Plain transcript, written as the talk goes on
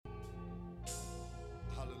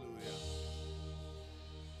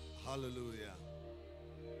Hallelujah.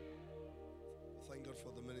 Thank God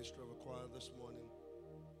for the ministry of a choir this morning.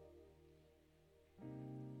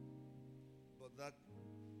 But that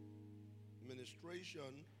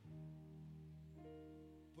ministration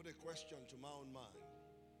put a question to my own mind.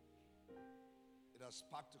 It has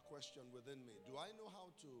sparked a question within me. Do I know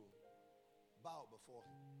how to bow before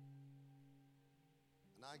Him?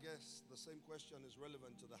 And I guess the same question is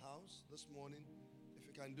relevant to the house this morning. If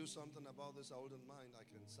you can do something about this, I wouldn't mind. I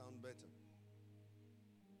can sound better.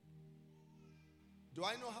 Do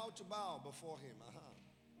I know how to bow before Him?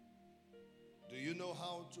 Do you know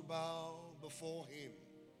how to bow before Him?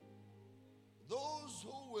 Those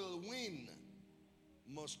who will win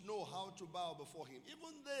must know how to bow before Him.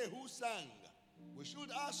 Even they who sang, we should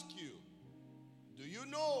ask you, do you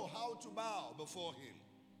know how to bow before Him?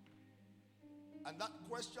 And that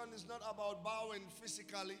question is not about bowing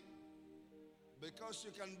physically, because you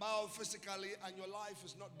can bow physically and your life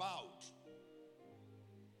is not bowed.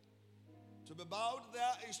 To be bowed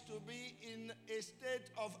there is to be in a state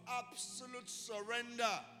of absolute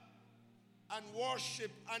surrender and worship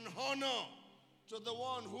and honor to the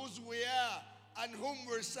one whose we are and whom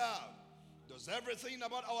we serve. Does everything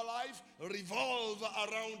about our life revolve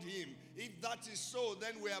around Him? If that is so,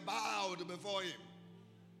 then we are bowed before Him.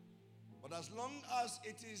 But as long as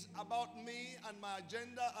it is about me and my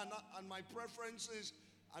agenda and my preferences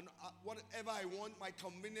and whatever I want, my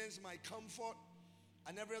convenience, my comfort,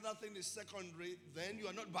 and every other thing is secondary, then you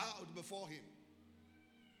are not bowed before Him.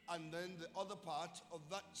 And then the other part of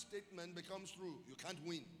that statement becomes true. You can't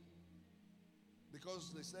win.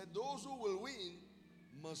 Because they said those who will win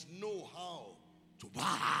must know how to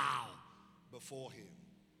bow before Him.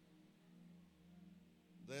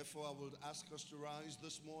 Therefore, I would ask us to rise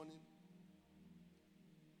this morning.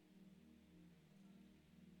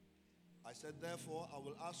 I said, therefore, I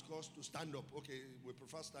will ask us to stand up. Okay, we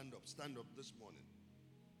prefer stand up. Stand up this morning.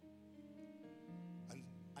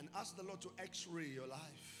 And ask the Lord to x-ray your life.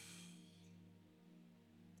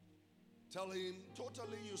 Tell Him,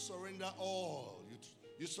 totally you surrender all.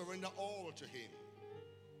 You surrender all to Him.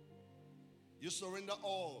 You surrender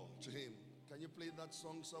all to Him. Can you play that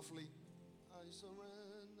song softly? I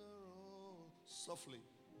surrender all. Softly.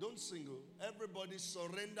 Don't sing. Everybody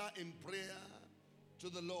surrender in prayer to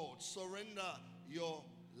the Lord. Surrender your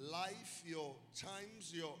life, your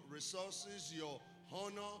times, your resources, your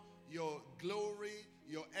honor, your glory,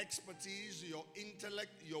 your expertise, your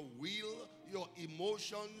intellect, your will, your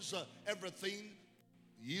emotions, everything.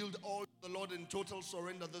 Yield all to the Lord in total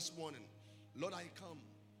surrender this morning. Lord, I come.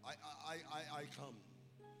 I come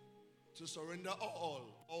to surrender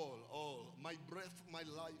all. My breath, my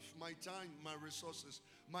life, my time, my resources,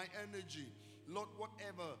 my energy. Lord,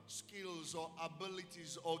 whatever skills or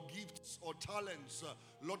abilities or gifts or talents,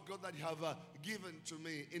 Lord God, that you have given to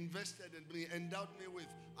me, invested in me, endowed me with,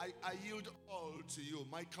 I yield all to you.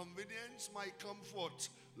 My convenience, my comfort,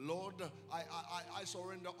 Lord, I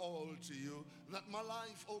surrender all to you. That my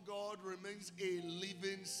life, oh God, remains a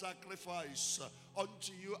living sacrifice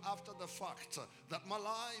unto you after the fact. That my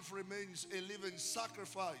life remains a living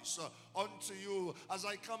sacrifice unto you as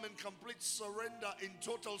I come in complete surrender, in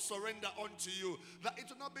total surrender unto you. That it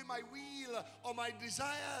will not be my will or my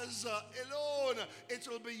desires alone. It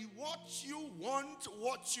will be what you want,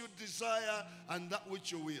 what you desire, and that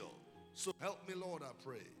which you will. So help me, Lord, I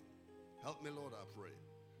pray. Help me, Lord, I pray.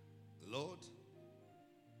 Lord,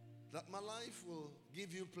 that my life will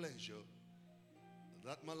give you pleasure.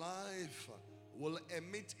 That my life will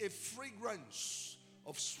emit a fragrance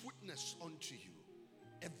of sweetness unto you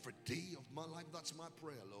every day of my life. That's my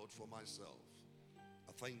prayer, Lord, for myself.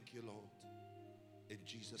 I thank you, Lord, in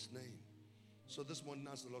Jesus' name. So this morning,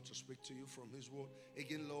 ask the Lord to speak to you from His word.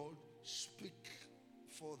 Again, Lord, speak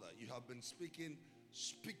further. You have been speaking.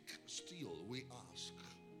 Speak still, we ask.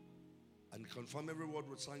 And confirm every word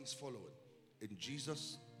with signs following. In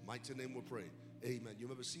Jesus' mighty name we pray. Amen. You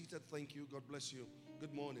may be seated. Thank you. God bless you.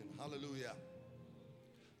 Good morning. Hallelujah.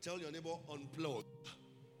 Tell your neighbor, unplug.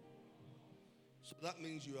 So that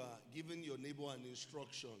means you are giving your neighbor an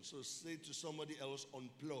instruction. So say to somebody else,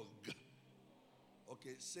 unplug.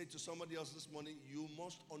 Okay, say to somebody else this morning, you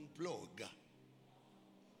must unplug.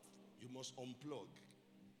 You must unplug.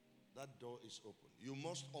 That door is open. You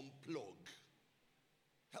must unplug.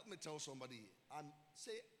 Help me tell somebody,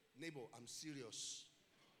 say, neighbor, I'm serious.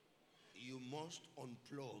 You must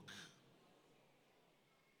unplug.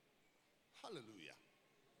 Hallelujah.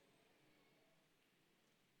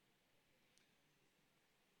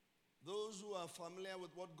 Those who are familiar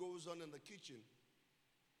with what goes on in the kitchen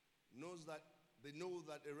know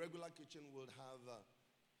that a regular kitchen will have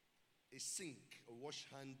a sink, a wash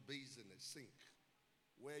hand basin, a sink,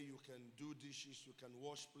 where you can do dishes, you can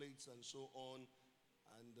wash plates and so on,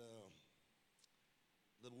 and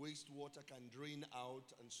the wastewater can drain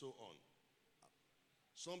out and so on.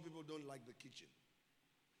 Some people don't like the kitchen.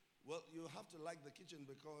 Well, you have to like the kitchen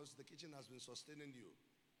because the kitchen has been sustaining you.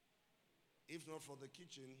 If not for the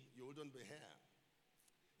kitchen, you wouldn't be here.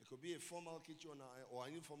 It could be a formal kitchen or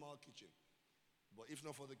an informal kitchen. But if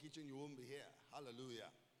not for the kitchen, you won't be here.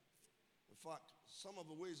 Hallelujah. In fact, some of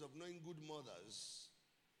the ways of knowing good mothers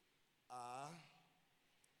are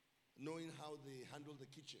knowing how they handle the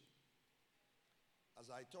kitchen.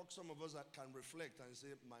 As I talk, some of us can reflect and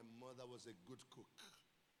say, my mother was a good cook.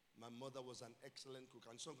 My mother was an excellent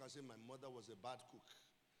cook. And some can say, my mother was a bad cook.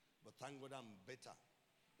 But thank God I'm better.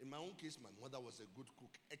 In my own case, my mother was a good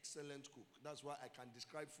cook, excellent cook. That's why I can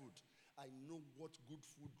describe food. I know what good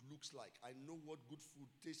food looks like. I know what good food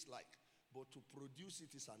tastes like. But to produce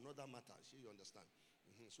it is another matter. Sure, you understand?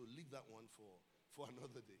 So leave that one for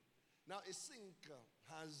another day. Now, a sink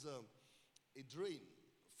has a drain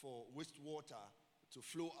for wastewater to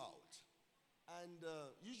flow out. And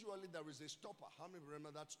usually there is a stopper. How many remember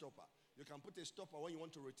that stopper? You can put a stopper when you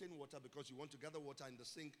want to retain water because you want to gather water in the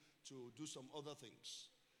sink to do some other things.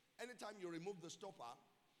 Anytime you remove the stopper,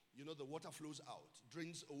 you know the water flows out,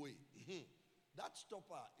 drains away. That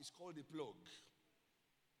stopper is called a plug.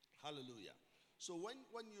 Hallelujah. So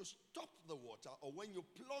when you stop the water or when you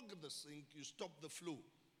plug the sink, you stop the flow.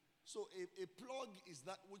 So a plug is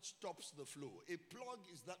that which stops the flow. A plug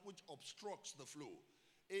is that which obstructs the flow.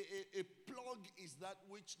 A plug is that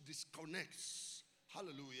which disconnects.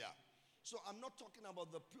 Hallelujah. So I'm not talking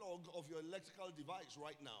about the plug of your electrical device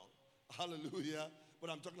right now. Hallelujah. But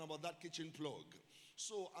I'm talking about that kitchen plug.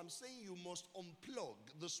 So I'm saying you must unplug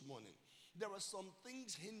this morning. There are some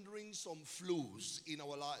things hindering some flows in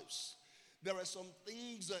our lives. There are some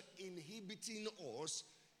things inhibiting us,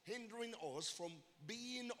 hindering us from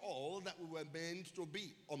being all that we were meant to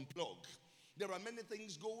be. Unplug. There are many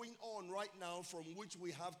things going on right now from which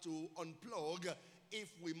we have to unplug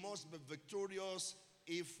if we must be victorious,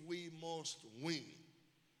 if we must win.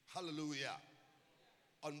 Hallelujah.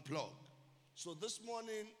 Unplug. So this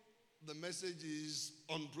morning, the message is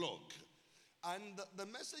unplug. And the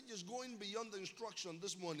message is going beyond the instruction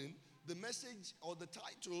this morning. The message or the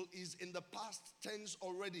title is in the past tense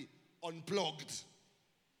already, unplugged.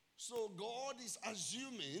 So God is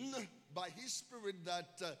assuming by His Spirit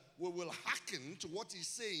that we will hearken to what He's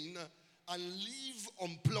saying and live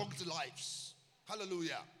unplugged lives.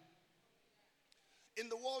 Hallelujah. In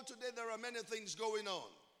the world today, there are many things going on.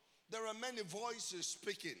 There are many voices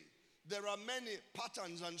speaking. There are many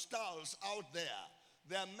patterns and styles out there.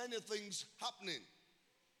 There are many things happening.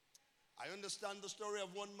 I understand the story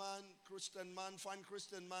of one man, Christian man, fine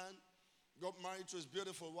Christian man, got married to his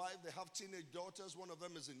beautiful wife. They have teenage daughters. One of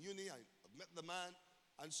them is in uni. I met the man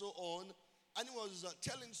and so on. And he was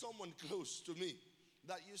telling someone close to me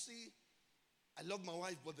that, you see, I love my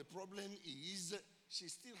wife, but the problem is she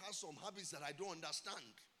still has some habits that I don't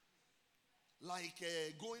understand. Like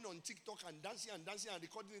going on TikTok and dancing and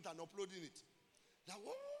recording it and uploading it. Now,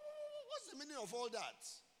 what's the meaning of all that?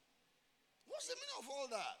 What's the meaning of all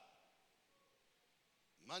that?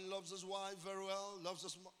 Man loves his wife very well, loves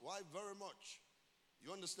his wife very much.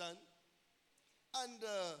 You understand? And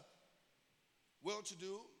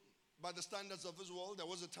well-to-do, by the standards of his world, there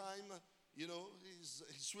was a time, his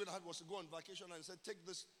sweetheart was to go on vacation and said, take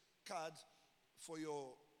this card for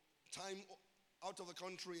your time out of the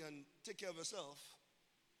country and take care of herself.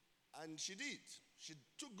 And she did. She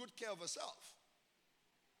took good care of herself.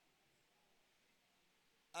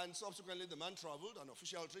 And subsequently, the man traveled, an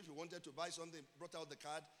official trip. He wanted to buy something, brought out the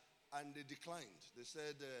card, and they declined. They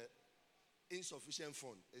said, insufficient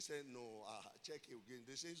fund. They said, no, check again.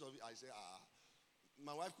 They said, I said,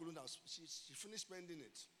 my wife couldn't have, she finished spending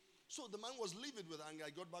it. So the man was livid with anger.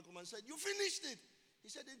 I got back home and said, you finished it. He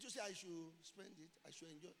said, didn't you say I should spend it? I should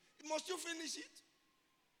enjoy it. Must you finish it?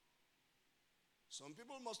 Some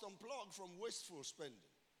people must unplug from wasteful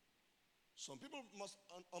spending. Some people must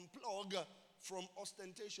unplug from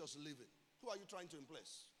ostentatious living. Who are you trying to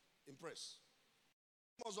impress? You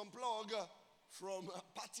must unplug from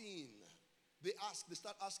partying. They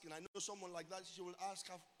start asking. I know someone like that. She will ask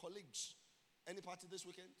her colleagues, any party this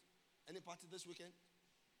weekend? Any party this weekend?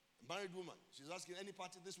 A married woman. She's asking, any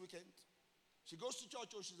party this weekend? She goes to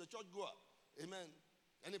church, she's a church goer. Amen.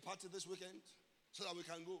 Any party this weekend? So that we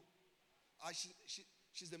can go.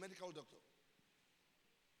 She's the medical doctor.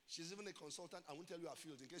 She's even a consultant. I won't tell you her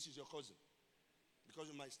field in case she's your cousin.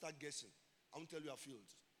 Because you might start guessing. I won't tell you her field.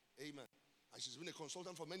 Amen. And she's been a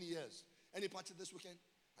consultant for many years. Any party this weekend?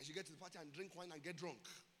 And she gets to the party and drink wine and get drunk.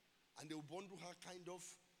 And they will bundle her kind of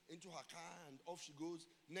into her car and off she goes.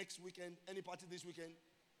 Next weekend, any party this weekend?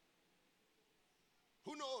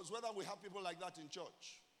 Who knows whether we have people like that in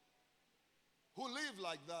church? Who live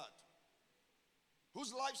like that?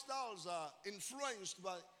 Whose lifestyles are influenced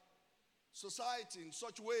by society in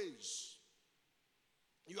such ways?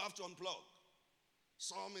 You have to unplug.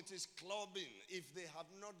 Some it is clubbing. If they have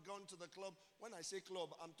not gone to the club, when I say club,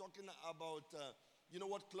 I'm talking about, you know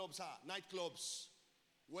what clubs are? Nightclubs.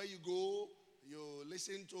 Where you go, you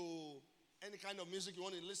listen to any kind of music you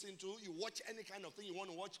want to listen to. You watch any kind of thing you want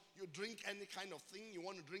to watch. You drink any kind of thing you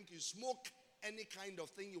want to drink. You smoke any kind of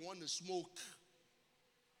thing you want to smoke.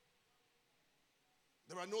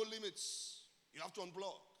 There are no limits. You have to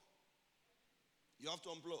unplug. You have to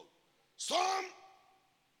unplug. Some,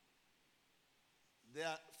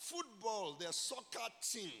 their football, their soccer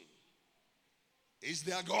team is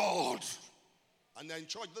their God. And they're in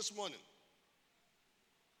church this morning.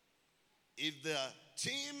 If the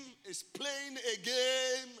team is playing a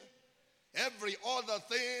game, every other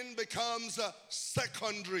thing becomes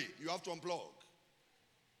secondary. You have to unplug.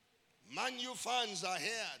 Man U fans are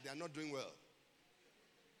here. They are not doing well.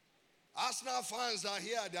 Arsenal fans are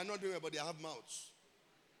here. They are not doing well, but they have mouths.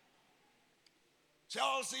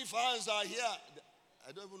 Chelsea fans are here.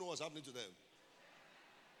 I don't even know what's happening to them.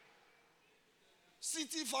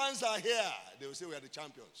 City fans are here. They will say we are the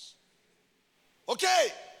champions. Okay.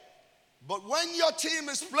 But when your team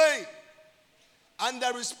is playing and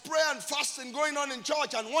there is prayer and fasting going on in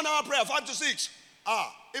church and 1 hour prayer, 5 to 6,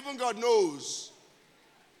 even God knows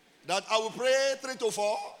that I will pray 3 to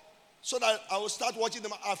 4 so that I will start watching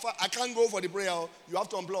them. I can't go for the prayer. You have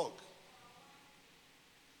to unplug.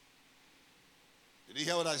 Did you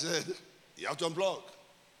hear what I said? You have to unplug.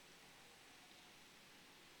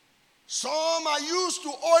 Some are used to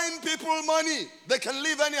owing people money. They can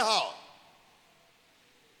live anyhow.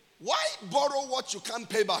 Why borrow what you can't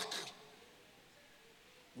pay back?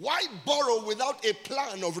 Why borrow without a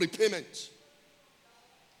plan of repayment?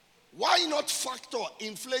 Why not factor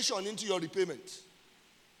inflation into your repayment?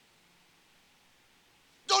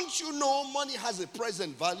 Don't you know money has a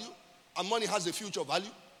present value and money has a future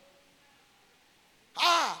value?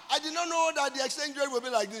 I did not know that the exchange rate will be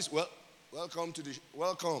like this. Well,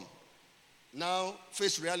 welcome. Now,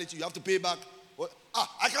 face reality. You have to pay back.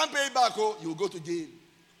 I can't pay back. You will go to jail.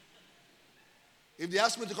 If they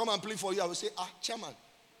ask me to come and plead for you, I will say, chairman,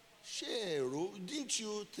 didn't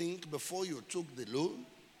you think before you took the loan?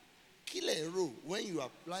 When you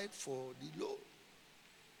applied for the loan.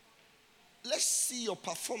 Let's see your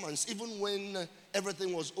performance even when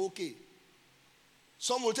everything was okay.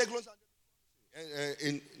 Some will take loans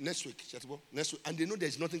in next week, and they know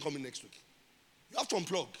there's nothing coming next week. You have to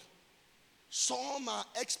unplug. Some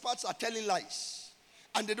experts are telling lies,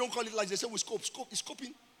 and they don't call it lies. They say we scope. It's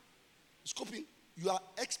scoping. You are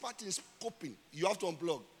expert in scoping. You have to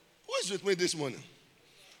unplug. Who is with me this morning?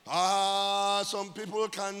 Some people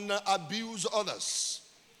can abuse others,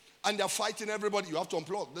 and they're fighting everybody. You have to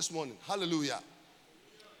unplug this morning. Hallelujah.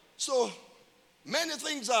 So many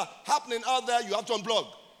things are happening out there. You have to unplug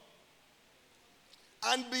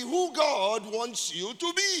and be who God wants you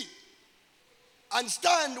to be, and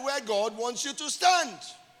stand where God wants you to stand.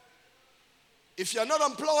 If you're not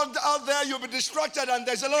unplugged out there, you'll be distracted, and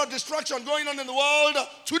there's a lot of distraction going on in the world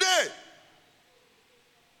today.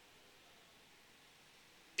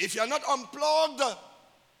 If you're not unplugged,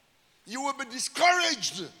 you will be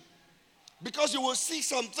discouraged because you will see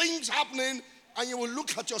some things happening and you will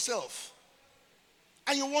look at yourself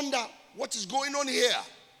and you wonder, what is going on here?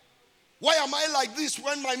 Why am I like this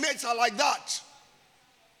when my mates are like that?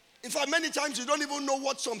 In fact, many times you don't even know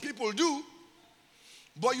what some people do,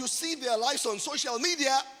 but you see their lives on social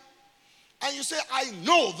media and you say, I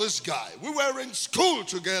know this guy. We were in school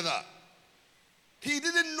together. He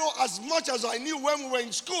didn't know as much as I knew when we were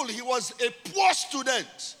in school. He was a poor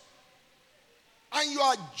student. And you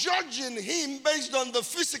are judging him based on the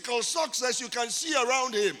physical success you can see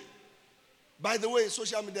around him. By the way,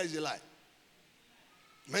 social media is a lie.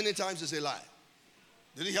 Many times it's a lie.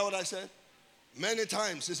 Did you hear what I said? Many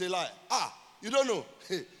times it's a lie. You don't know.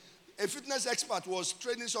 A fitness expert was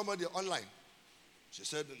training somebody online. She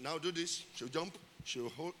said, now do this. She'll jump. She'll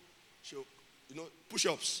hold. She'll,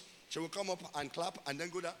 push-ups. She will come up and clap and then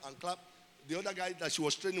go down and clap. The other guy that she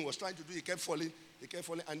was training was trying to do, he kept falling,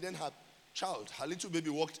 and then her child, her little baby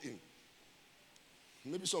walked in.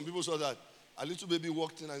 Maybe some people saw that. Her little baby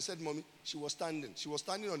walked in and said, Mommy, she was standing. She was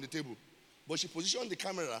standing on the table. But she positioned the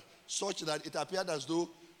camera such that it appeared as though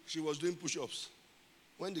she was doing push-ups.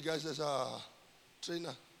 When the guy says,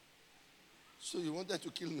 trainer, so you wanted to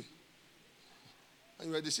kill me. And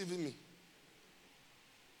you were deceiving me.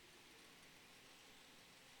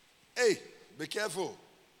 Be careful.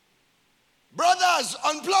 Brothers,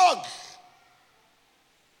 unplug.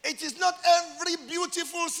 It is not every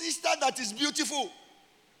beautiful sister that is beautiful.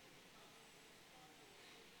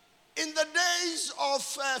 In the days of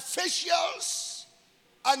facials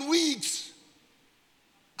and wigs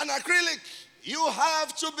and acrylic, you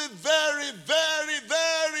have to be very, very,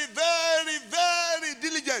 very, very, very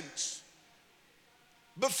diligent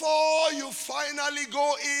before you finally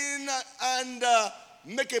go in and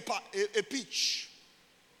make a pitch.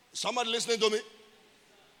 Somebody listening to me?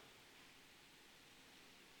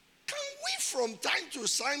 Can we from time to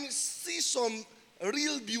time see some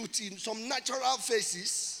real beauty, some natural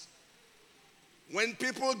faces? When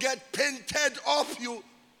people get painted up, in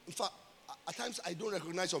fact, at times I don't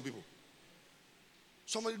recognize some people.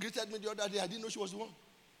 Somebody greeted me the other day, I didn't know she was the one.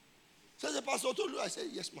 Says the pastor told you, I said,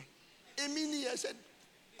 yes, ma'am. Emini, I said,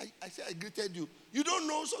 I greeted you. You don't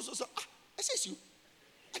know, so. I said, you.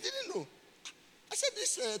 I didn't know. I said,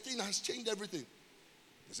 this thing has changed everything.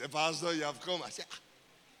 He said, Pastor, you have come. I said,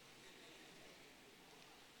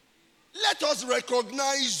 let us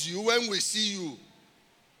recognize you when we see you.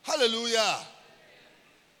 Hallelujah.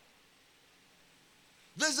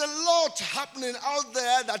 There's a lot happening out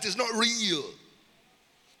there that is not real.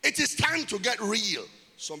 It is time to get real.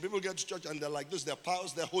 Some people get to church and they're like this, they're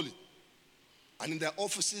pious, they're holy. And in their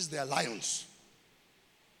offices, they're lions.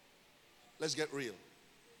 Let's get real.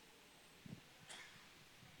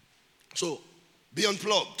 So, be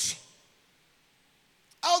unplugged.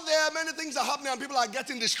 Out there, many things are happening and people are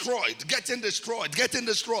getting destroyed.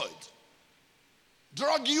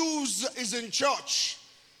 Drug use is in church.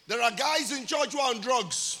 There are guys in church who are on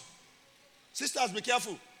drugs. Sisters, be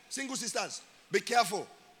careful. Single sisters, be careful.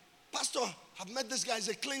 Pastor, I've met this guy. He's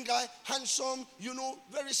a clean guy, handsome,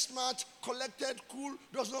 very smart, collected, cool,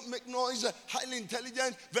 does not make noise, highly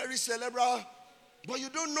intelligent, very cerebral. But you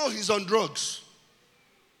don't know he's on drugs.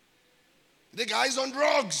 The guy's on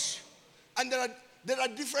drugs. And there are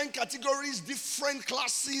different categories, different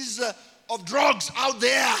classes of drugs out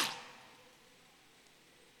there.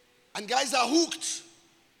 And guys are hooked.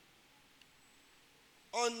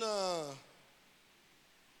 On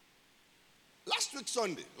last week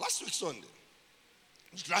Sunday, I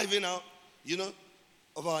was driving out,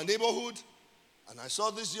 of our neighborhood, and I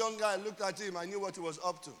saw this young guy. I looked at him. I knew what he was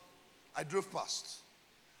up to. I drove past.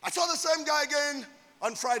 I saw the same guy again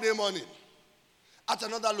on Friday morning at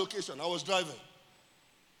another location. I was driving.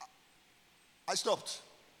 I stopped.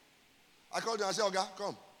 I called him. I said, Oga,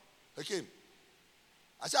 come. He came.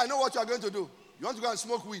 I said, I know what you are going to do. You want to go and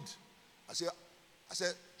smoke weed? I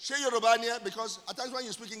said, share Yoruba here, because at times when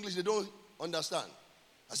you speak English, they don't understand.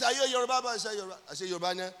 I said, are you Yoruba? I said,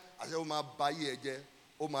 Yoruba here. I said, my buy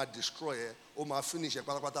my destroy my finish. You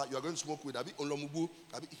are going to smoke with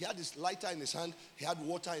He had his lighter in his hand. He had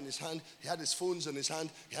water in his hand. He had his phones in his hand.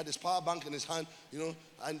 He had his power bank in his hand,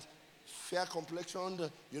 and fair complexioned,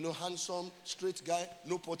 handsome, straight guy,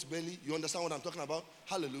 no pot belly. You understand what I'm talking about?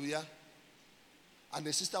 Hallelujah. And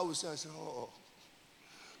the sister would say, I said,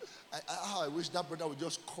 I wish that brother would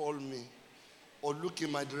just call me or look in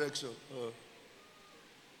my direction.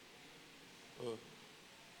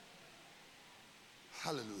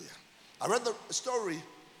 Hallelujah. I read the story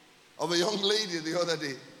of a young lady the other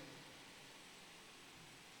day.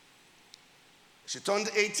 She turned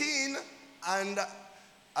 18, and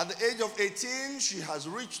at the age of 18, she has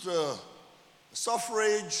reached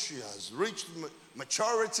suffrage, she has reached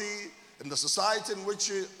maturity in the society in which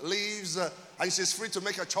she lives, and she's free to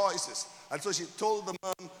make her choices. And so she told the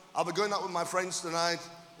mom, I'll be going out with my friends tonight.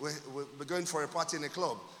 We'll be going for a party in a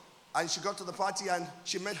club. And she got to the party and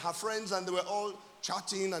she met her friends, and they were all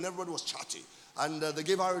chatting, and everybody was chatting. And they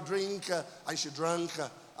gave her a drink, and she drank.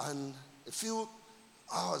 And a few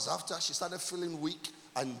hours after, she started feeling weak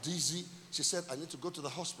and dizzy. She said, I need to go to the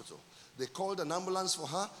hospital. They called an ambulance for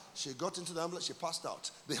her. She got into the ambulance. She passed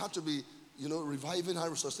out. They had to be reviving her,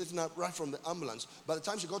 resuscitating her right from the ambulance. By the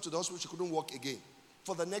time she got to the hospital, she couldn't walk again.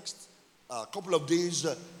 For the next couple of days,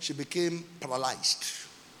 she became paralyzed.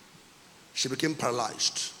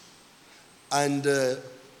 And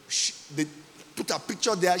they put a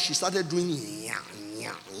picture there. She started doing,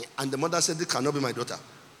 and the mother said, this cannot be my daughter.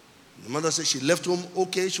 The mother said she left home,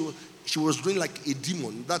 okay, she was doing like a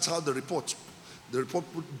demon. That's how the report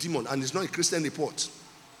put demon, and it's not a Christian report.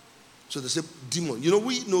 So they said demon.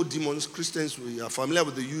 We know demons. Christians, we are familiar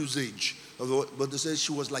with the usage of the word, but they said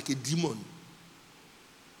she was like a demon.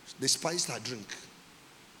 They spiced her drink.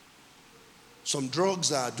 Some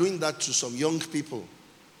drugs are doing that to some young people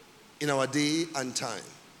in our day and time.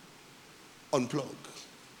 Unplug.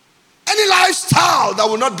 Any lifestyle that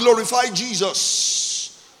will not glorify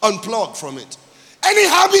Jesus, unplug from it. Any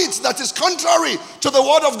habit that is contrary to the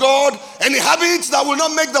word of God, any habits that will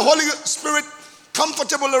not make the Holy Spirit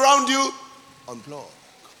comfortable around you, unplug.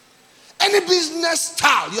 Any business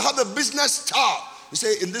style, you have a business style. You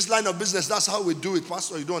say, in this line of business, that's how we do it.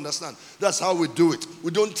 Pastor, you don't understand. That's how we do it.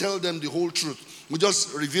 We don't tell them the whole truth. We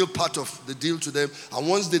just reveal part of the deal to them. And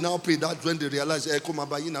once they now pay that, when they realize, hey, come on,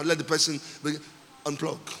 let the person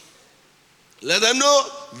unplug. Let them know,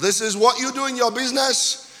 this is what you do in your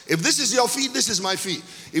business. If this is your fee, this is my fee.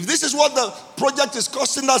 If this is what the project is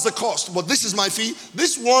costing, that's the cost. But this is my fee.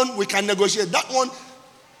 This one, we can negotiate. That one,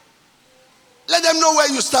 let them know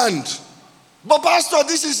where you stand. But Pastor,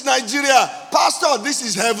 this is Nigeria. Pastor, this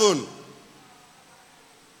is heaven.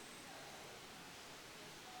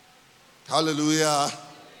 Hallelujah.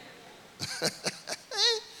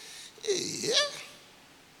 Yeah.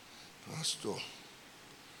 Pastor,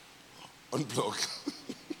 unplug.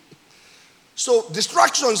 So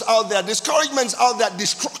distractions out there, discouragements out there,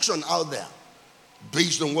 destruction out there.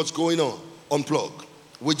 Based on what's going on, unplug.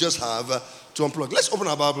 We just have to unplug. Let's open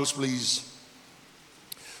our Bibles, please,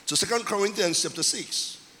 to 2 Corinthians chapter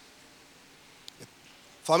 6.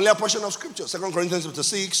 Familiar portion of scripture, 2 Corinthians chapter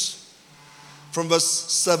 6, from verse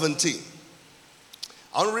 17.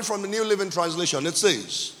 I want to read from the New Living Translation. It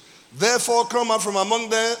says, therefore come out from among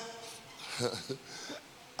them.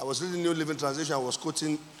 I was reading New Living Translation. I was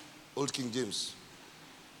quoting Old King James.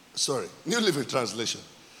 Sorry, New Living Translation.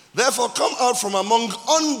 Therefore come out from among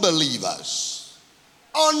unbelievers.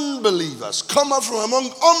 Unbelievers. Come out from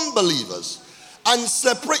among unbelievers. And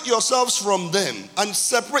separate yourselves from them. And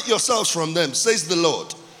separate yourselves from them, says the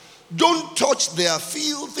Lord. Don't touch their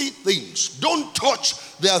filthy things. Don't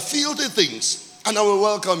touch their filthy things. And I will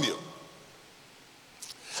welcome you.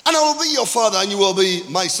 And I will be your father, and you will be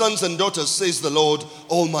my sons and daughters, says the Lord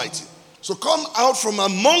Almighty. So come out from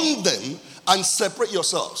among them and separate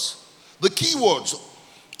yourselves. The key words,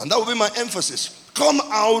 and that will be my emphasis. Come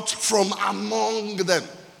out from among them.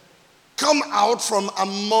 Come out from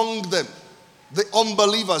among them. The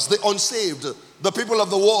unbelievers, the unsaved, the people of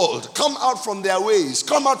the world. Come out from their ways.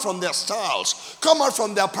 Come out from their styles. Come out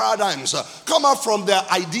from their paradigms. Come out from their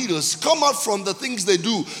ideals. Come out from the things they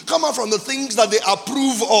do. Come out from the things that they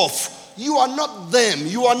approve of. You are not them.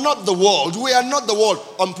 You are not the world. We are not the world.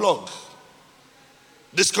 Unplug.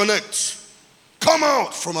 Disconnect. Come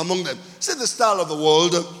out from among them. See the style of the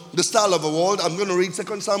world. The style of the world. I'm going to read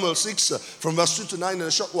 2 Samuel 6 from verse 2 to 9 in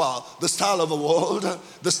a short while. The style of the world.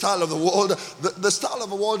 The style of the world. The style of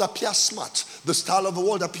the world appears smart. The style of the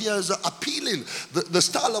world appears appealing. The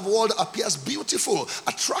style of the world appears beautiful,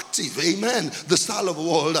 attractive. Amen. The style of the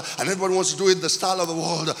world. And everyone wants to do it the style of the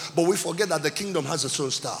world. But we forget that the kingdom has its own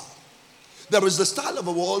style. There is the style of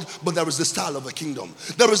a world, but there is the style of a kingdom.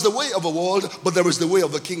 There is the way of a world, but there is the way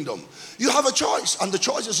of a kingdom. You have a choice, and the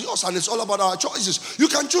choice is yours, and it's all about our choices. You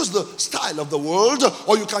can choose the style of the world,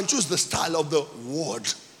 or you can choose the style of the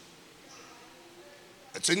word.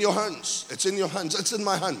 It's in your hands. It's in your hands. It's in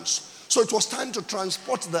my hands. So it was time to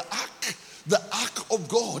transport the ark of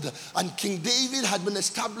God. And King David had been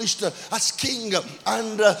established as king.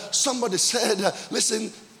 And somebody said,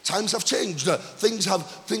 listen, times have changed. Things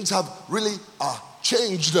have really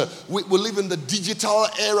changed. We live in the digital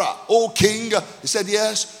era. Oh, king, he said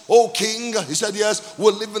yes. Oh, king, he said yes.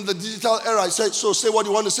 We live in the digital era. I said, so say what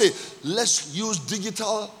you want to say. Let's use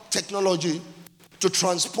digital technology to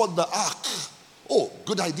transport the ark. Oh,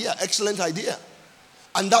 good idea. Excellent idea.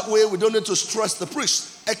 And that way we don't need to stress the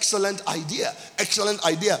priest. Excellent idea. Excellent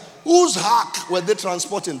idea. Whose ark were they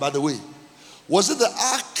transporting, by the way? Was it the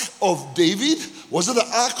ark of David? Was it the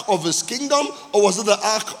ark of his kingdom? Or was it the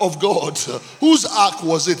ark of God? Whose ark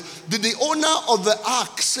was it? Did the owner of the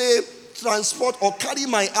ark say, transport or carry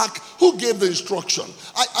my ark? Who gave the instruction?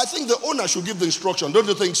 I think the owner should give the instruction. Don't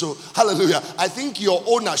you think so? Hallelujah. I think your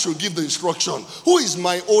owner should give the instruction. Who is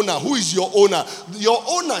my owner? Who is your owner? Your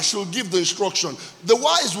owner should give the instruction. The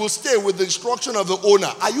wise will stay with the instruction of the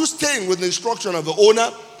owner. Are you staying with the instruction of the owner?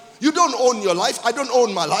 You don't own your life. I don't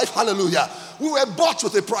own my life. Hallelujah. We were bought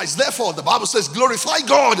with a price. Therefore, the Bible says, glorify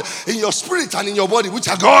God in your spirit and in your body, which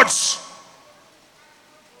are God's.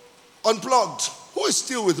 Unplugged. Who is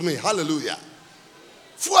still with me? Hallelujah.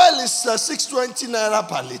 Fuel is 620 naira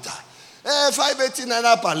per liter. 580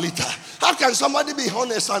 naira per liter. How can somebody be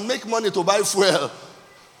honest and make money to buy fuel?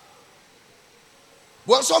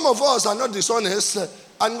 Well, some of us are not dishonest,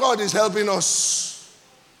 and God is helping us.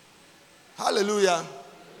 Hallelujah.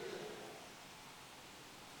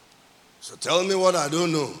 So tell me what I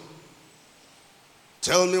don't know.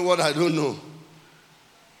 Tell me what I don't know.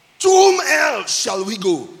 To whom else shall we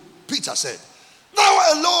go? Peter said,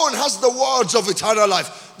 thou alone hast the words of eternal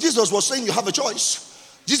life. Jesus was saying you have a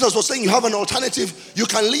choice. Jesus was saying, you have an alternative. You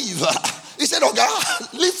can leave. He said, oh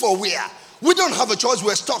God, leave for where? We don't have a choice.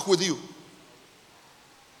 We're stuck with you.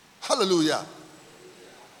 Hallelujah.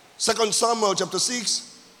 2 Samuel chapter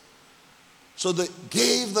 6. So they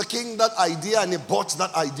gave the king that idea and he bought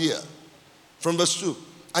that idea. From verse 2.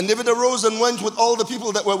 And David arose and went with all the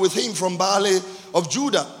people that were with him from Baale of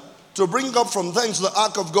Judah to bring up from thence the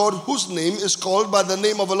ark of God, whose name is called by the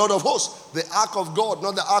name of a Lord of hosts. The ark of God,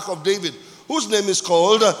 not the ark of David, whose name is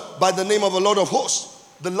called by the name of a Lord of hosts.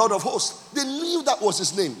 The Lord of hosts. They knew that was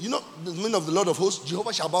his name. You know the meaning of the Lord of hosts?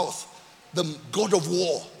 Jehovah Shabbaoth, the God of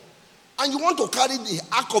war. And you want to carry the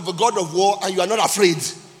ark of the God of war and you are not afraid.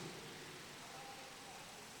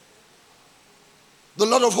 The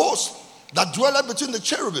Lord of hosts that dwelleth between the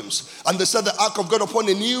cherubims. And they set the ark of God upon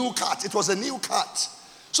a new cart. It was a new cart.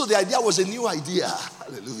 So the idea was a new idea.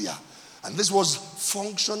 Hallelujah. And this was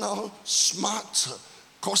functional, smart,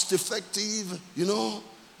 cost-effective,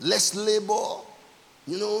 less labor.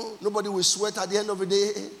 Nobody will sweat at the end of the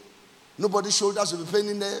day. Nobody's shoulders will be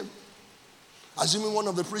paining them. Assuming one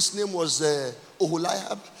of the priest's name was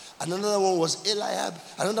Oholiab, another one was Eliab,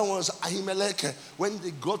 another one was Ahimelech. When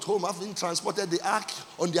they got home, having transported the ark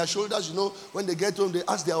on their shoulders, when they get home, they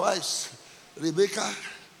ask their wives, Rebecca,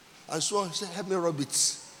 and so on, say, help me rub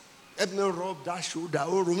it. Help me rub that shoulder.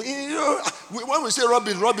 When we say rub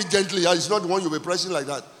it gently. It's not the one you'll be pressing like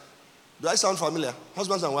that. Do I sound familiar?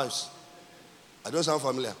 Husbands and wives. I don't sound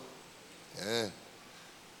familiar. Yeah.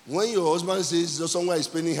 When your husband says somewhere is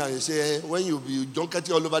paining her, you say, when you don't get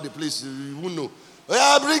it all over the place, you won't know.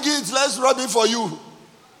 Yeah, bring it, let's rub it for you.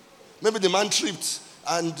 Maybe the man tripped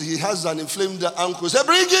and he has an inflamed ankle. Say,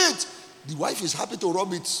 bring it. The wife is happy to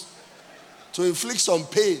rub it to inflict some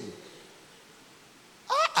pain.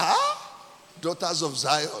 Daughters of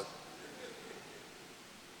Zion.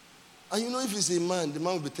 And if it's a man, the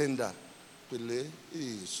man will be tender.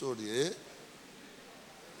 Sorry, eh?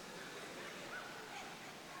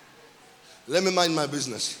 Let me mind my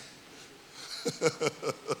business.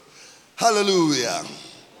 Hallelujah.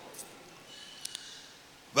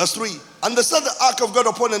 Verse 3. And they set the ark of God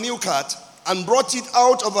upon a new cart and brought it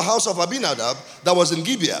out of the house of Abinadab that was in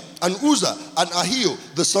Gibeah. And Uzzah and Ahio,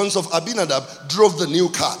 the sons of Abinadab, drove the new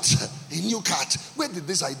cart. A new cart. Where did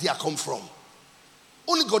this idea come from?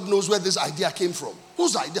 Only God knows where this idea came from.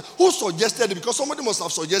 Whose idea? Who suggested it? Because somebody must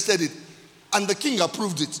have suggested it. And the king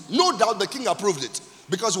approved it. No doubt the king approved it.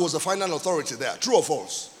 Because he was the final authority there. True or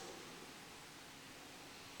false?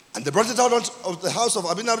 And they brought it out of the house of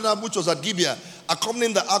Abinadab, which was at Gibeah,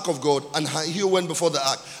 accompanying the ark of God, and he went before the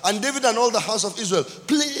ark. And David and all the house of Israel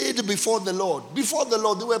played before the Lord. Before the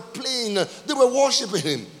Lord, they were playing, they were worshiping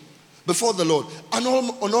him before the Lord. And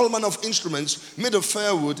on all manner of instruments made of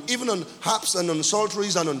firewood, even on harps and on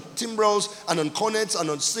psalteries and on timbrels and on cornets and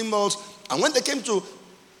on cymbals. And when they came to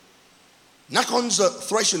Nachon's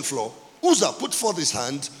threshing floor, Uzzah put forth his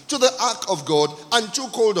hand to the ark of God and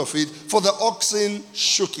took hold of it, for the oxen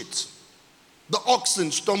shook it. The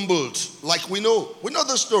oxen stumbled, like we know. We know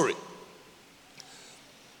the story.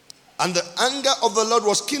 And the anger of the Lord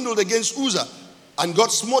was kindled against Uzzah, and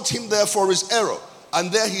God smote him there for his error.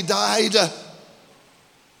 And there he died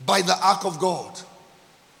by the ark of God.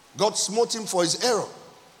 God smote him for his error.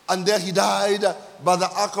 And there he died by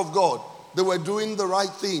the ark of God. They were doing the right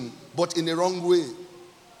thing, but in the wrong way.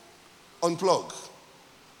 Unplug.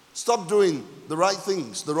 Stop doing the right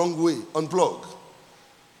things the wrong way. Unplug.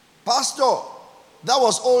 Pastor, that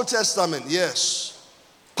was Old Testament. Yes.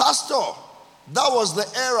 Pastor, that was the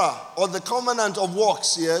era or the covenant of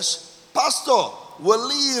works. Yes. Pastor, we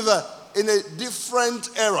live in a different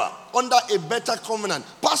era, under a better covenant.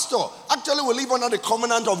 Pastor, actually we live under the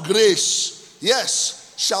covenant of grace.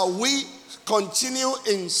 Yes. Shall we continue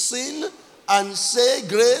in sin and say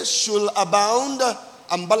grace should abound?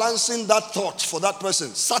 I'm balancing that thought for that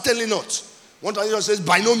person. Certainly not. One time says,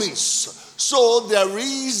 by no means. So there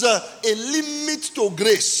is a limit to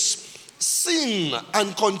grace. Sin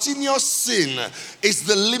and continuous sin is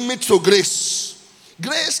the limit to grace.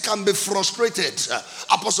 Grace can be frustrated.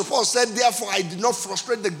 Apostle Paul said, therefore I did not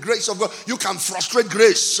frustrate the grace of God. You can frustrate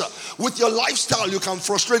grace. With your lifestyle, you can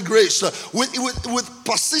frustrate grace. With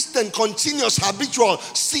persistent, continuous, habitual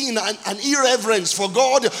sin and irreverence for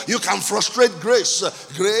God, you can frustrate grace.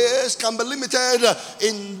 Grace can be limited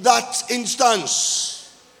in that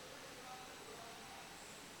instance.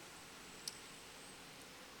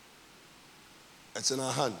 It's in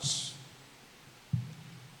our hands.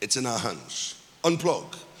 It's in our hands.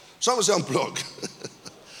 Unplug. Someone say unplug.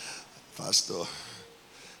 Pastor.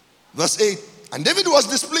 Verse 8. And David was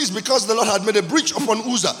displeased because the Lord had made a breach upon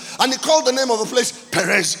Uzzah. And he called the name of the place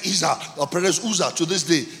Perez Uzzah to this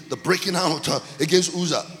day, the breaking out against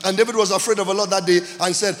Uzzah. And David was afraid of the Lord that day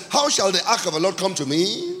and said, how shall the ark of the Lord come to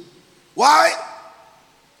me? Why?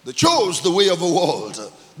 They chose the way of the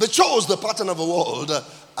world. They chose the pattern of the world,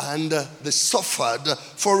 and they suffered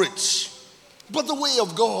for it. But the way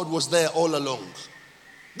of God was there all along.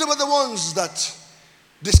 They were the ones that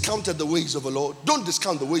discounted the ways of the Lord. Don't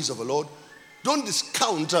discount the ways of the Lord. Don't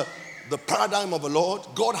discount the paradigm of the Lord.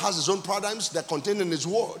 God has his own paradigms that are contained in his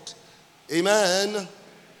word. Amen.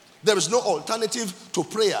 There is no alternative to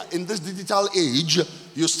prayer. In this digital age,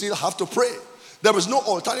 you still have to pray. There is no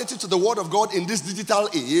alternative to the word of God in this digital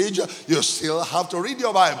age. You still have to read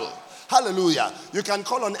your Bible. Hallelujah. You can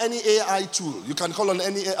call on any AI tool. You can call on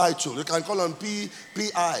any AI tool. You can call on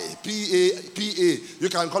PA. You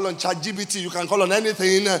can call on ChatGPT. You can call on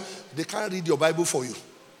anything. They can't read your Bible for you.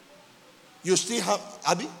 You still have,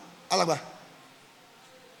 Abi, Alaba.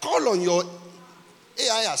 Call on your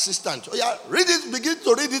AI assistant. Oh yeah, read it, begin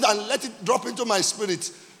to read it and let it drop into my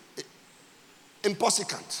spirit.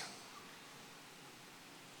 Impossible.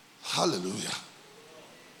 Hallelujah.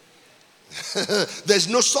 There's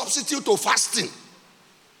no substitute to fasting.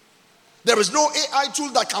 There is no AI tool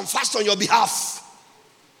that can fast on your behalf.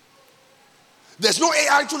 There's no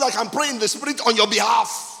AI tool that can pray in the spirit on your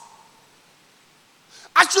behalf.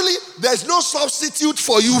 Actually, there's no substitute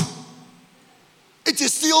for you. It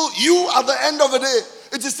is still you at the end of the day.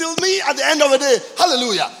 It is still me at the end of the day.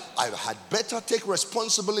 Hallelujah. I had better take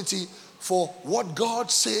responsibility for what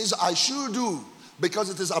God says I should do, because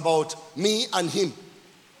it is about me and him.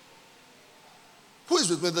 Who is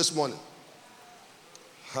with me this morning?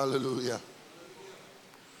 Hallelujah.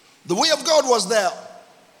 The way of God was there,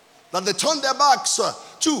 that they turned their backs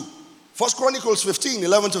to 1 Chronicles 15,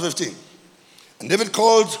 11 to 15. And David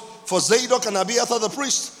called for Zadok and Abiathar the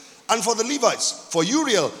priest, and for the Levites, for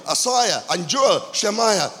Uriel, Asaiah, and Joel,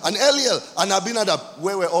 Shemaiah, and Eliel, and Abinadab.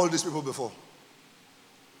 Where were all these people before?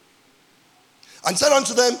 And said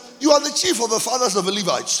unto them, you are the chief of the fathers of the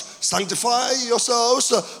Levites. Sanctify yourselves,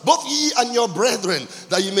 both ye and your brethren,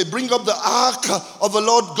 that ye may bring up the ark of the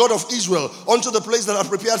Lord God of Israel unto the place that I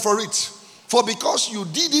prepared for it. For because you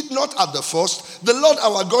did it not at the first, the Lord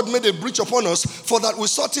our God made a breach upon us, for that we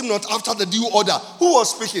sought him not after the due order. Who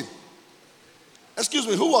was speaking? Excuse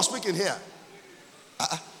me, who was speaking here?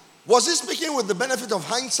 Was he speaking with the benefit of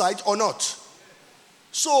hindsight or not?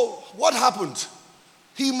 So, what happened?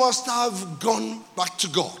 He must have gone back to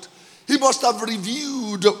God. He must have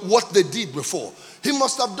reviewed what they did before. He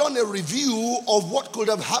must have done a review of what could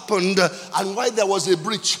have happened and why there was a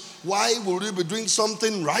breach. Why would we be doing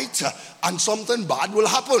something right and something bad will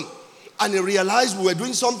happen? And he realized we were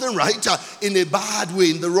doing something right in a bad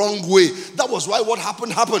way, in the wrong way. That was why what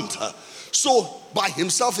happened. So by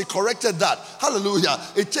himself he corrected that. Hallelujah.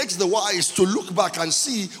 It takes the wise to look back and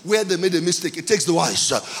see where they made a mistake. It takes the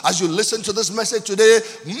wise. As you listen to this message today,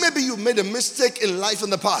 maybe you made a mistake in life in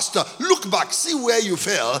the past. Look back, see where you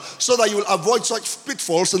fell, so that you will avoid such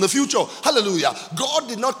pitfalls in the future. Hallelujah. God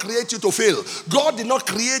did not create you to fail. God did not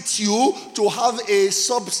create you to have a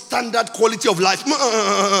substandard quality of life.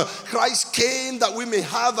 Christ came that we may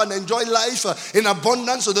have and enjoy life in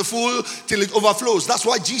abundance to the full till it overflows. That's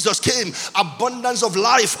why Jesus came. Abundance of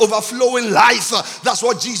life, overflowing life. That's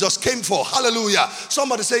what Jesus came for. Hallelujah.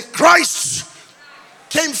 Somebody say, Christ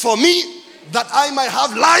came for me that I might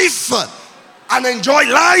have life and enjoy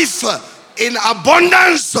life in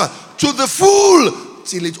abundance to the full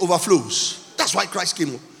till it overflows. That's why Christ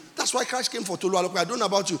came. That's why Christ came for Tolu Alokwe. I don't know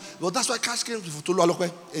about you, but that's why Christ came for Tolu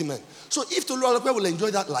Alokwe. Amen. So if Tolu Alokwe will enjoy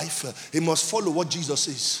that life, he must follow what Jesus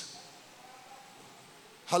says.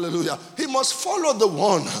 Hallelujah. He must follow the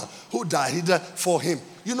one who died for him.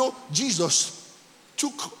 You know, Jesus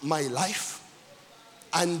took my life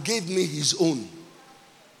and gave me his own.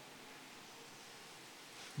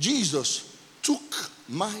 Jesus took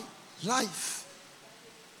my life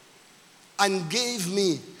and gave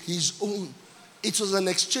me his own. It was an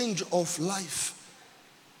exchange of life.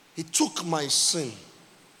 He took my sin.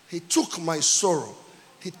 He took my sorrow.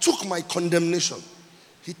 He took my condemnation.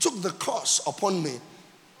 He took the curse upon me.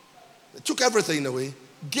 He took everything away,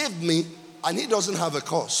 gave me, and he doesn't have a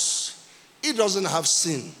curse. He doesn't have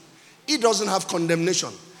sin. He doesn't have condemnation.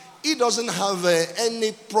 He doesn't have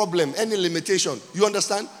any problem, any limitation. You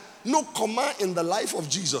understand? No comma in the life of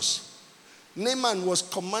Jesus. Naaman was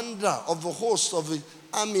commander of the host of the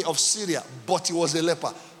army of Syria, but he was a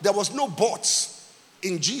leper. There was no buts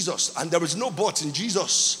in Jesus, and there is no buts in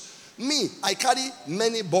Jesus. Me, I carry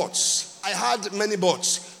many buts. I had many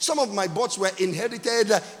buts. Some of my buts were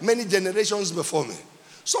inherited many generations before me.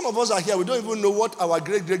 Some of us are here, we don't even know what our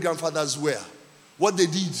great-great-grandfathers were, what they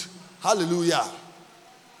did. Hallelujah.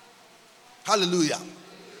 Hallelujah.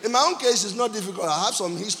 In my own case, it's not difficult. I have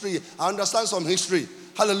some history. I understand some history.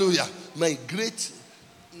 Hallelujah.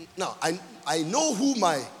 Now, I know who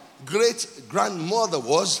my great-grandmother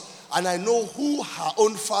was, and I know who her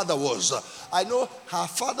own father was. I know her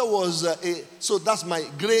father was so that's my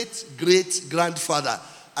great-great-grandfather.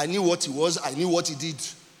 I knew what he was. I knew what he did.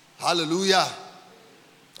 Hallelujah.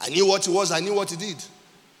 I knew what he was. I knew what he did.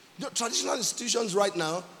 You know, traditional institutions right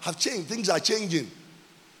now have changed. Things are changing.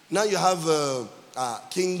 Now you have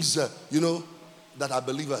kings, that are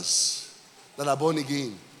believers, that are born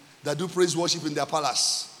again, that do praise worship in their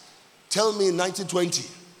palace. Tell me in 1920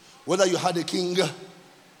 whether you had a king.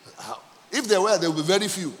 If there will be very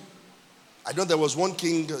few. I know there was one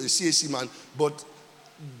king, a CAC man, but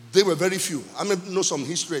they were very few. I know some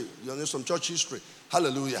history, some church history.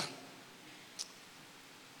 Hallelujah.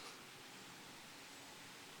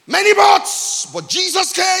 Many boats, but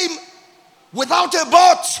Jesus came without a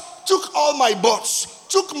boat, took all my boats,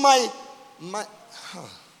 took my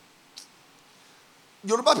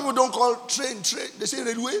Yoruba people don't call train, they say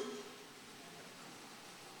railway.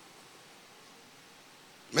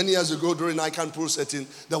 Many years ago, during ICANN Pro setting,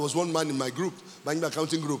 there was one man in my group, my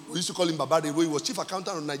accounting group. We used to call him Baba Railway. He was chief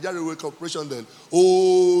accountant of Nigeria Railway Corporation then.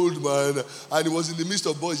 Old man. And he was in the midst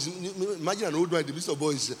of boys. Imagine an old man in the midst of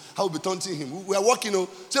boys. How we'll be taunting him. We were walking,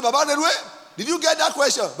 say, Baba Railway, did you get that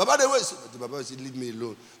question? Baba Railway. Baba said, leave me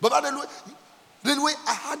alone. Baba Railway,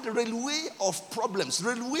 I had a railway of problems.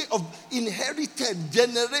 Railway of inherited,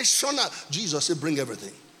 generational. Jesus said, bring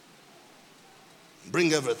everything.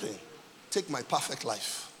 Bring everything. Take my perfect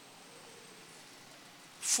life.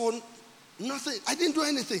 For nothing. I didn't do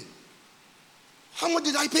anything. How much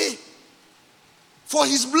did I pay? For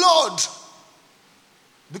his blood.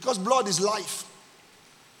 Because blood is life.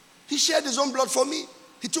 He shed his own blood for me.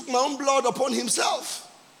 He took my own blood upon himself.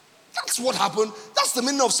 That's what happened. That's the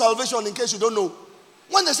meaning of salvation, in case you don't know.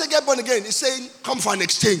 When they say get born again, it's saying come for an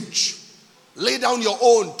exchange. Lay down your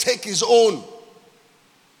own. Take his own.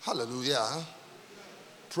 Hallelujah.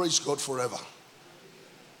 Praise God forever.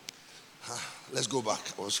 Let's go back.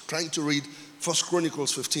 I was trying to read 1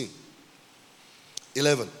 Chronicles 15.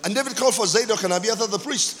 11. And David called for Zadok and Abiathar the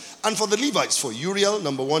priest, and for the Levites, for Uriel,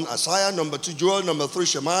 number 1, Asaiah, number 2, Joel, number 3,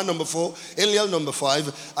 Shemaiah, number 4, Eliel, number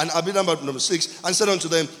 5, and Abinadab, number 6, and said unto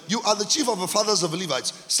them, you are the chief of the fathers of the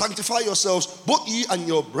Levites. Sanctify yourselves, both ye and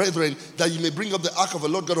your brethren, that ye may bring up the ark of the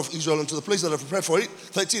Lord God of Israel unto the place that I have prepared for it.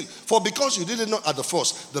 13. For because you did it not at the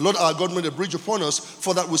first, the Lord our God made a bridge upon us,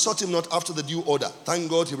 for that we sought him not after the due order. Thank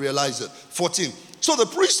God he realized it. 14. So the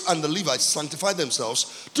priests and the Levites sanctified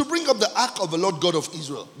themselves to bring up the ark of the Lord God of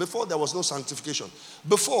Israel. Before, there was no sanctification.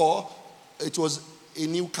 Before, it was a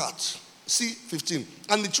new cart. See, 15.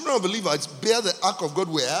 And the children of the Levites bear the ark of God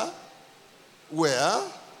where? Where?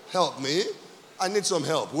 Help me. I need some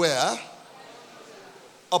help. Where?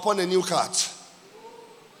 Upon a new cart.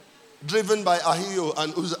 Driven by Ahio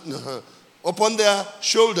and Uzzah. Upon their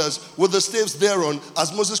shoulders with the staves thereon,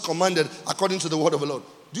 as Moses commanded according to the word of the Lord.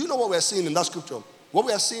 Do you know what we are seeing in that scripture? What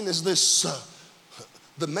we are seeing is this.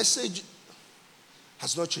 The message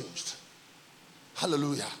has not changed.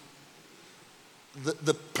 Hallelujah.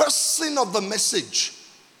 The person of the message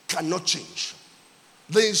cannot change.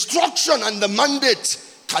 The instruction and the mandate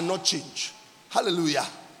cannot change. Hallelujah.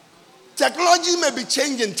 Technology may be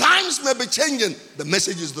changing. Times may be changing. The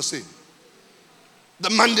message is the same.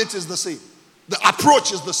 The mandate is the same. The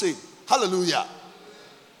approach is the same. Hallelujah.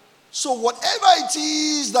 So whatever it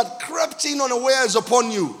is that crept in unawares upon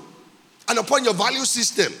you and upon your value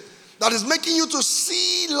system that is making you to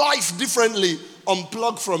see life differently,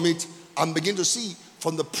 unplug from it and begin to see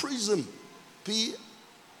from the prism, P-R-I-S-M,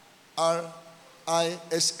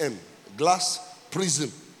 glass prism.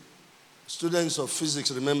 Students of physics,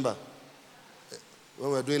 remember,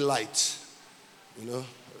 when we're doing light,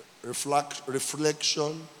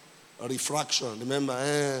 reflection, refraction,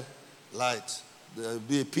 remember, light. There'll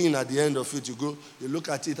be a pin at the end of it. You go, you look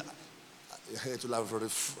at it, it will have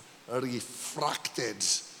refracted.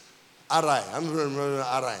 RI, I'm remembering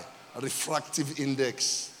RI, refractive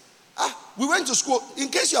index. We went to school. In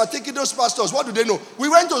case you are taking those pastors, what do they know? We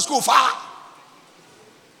went to school far.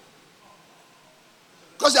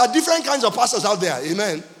 Because there are different kinds of pastors out there.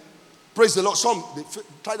 Amen. Praise the Lord. Some they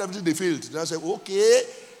tried everything, they failed. Then I said, okay.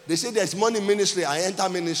 They say there's money in ministry. I enter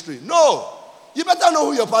ministry. No. You better know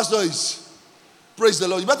who your pastor is. Praise the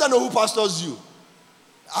Lord. You better know who pastors you.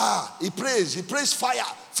 He prays fire.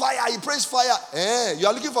 Fire, he prays fire. You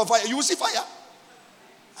are looking for fire. You will see fire.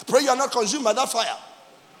 I pray you are not consumed by that fire.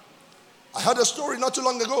 I heard a story not too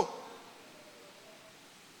long ago.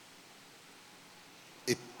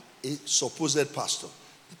 A supposed pastor.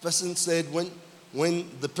 The person said when when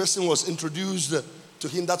the person was introduced to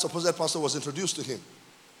him, that supposed pastor was introduced to him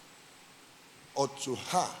or to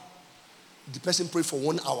her, the person prayed for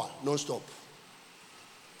 1 hour non-stop.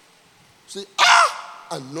 Say,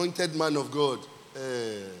 anointed man of God.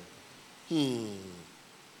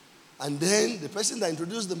 And then the person that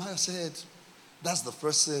introduced the man said, that's the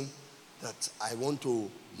person that I want to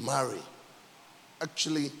marry.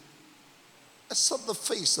 Actually, I saw the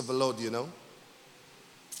face of the Lord,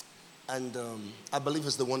 And I believe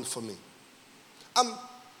it's the one for me.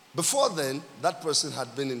 Before then, that person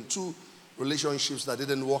had been in 2 relationships that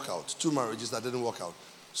didn't work out. 2 marriages that didn't work out.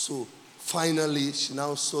 So finally, she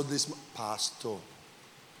now saw this pastor.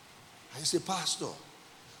 I say, Pastor,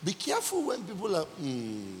 be careful when people are,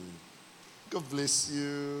 God bless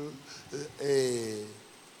you.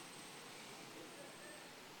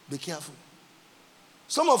 Be careful.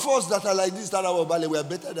 Some of us that are like this, that are ballet, we are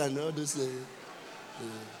better than others.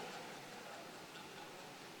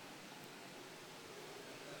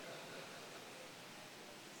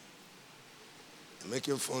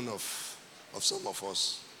 Making fun of some of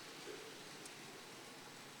us.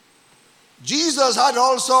 Jesus had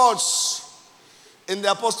all sorts in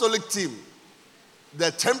the apostolic team.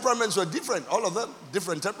 Their temperaments were different, all of them,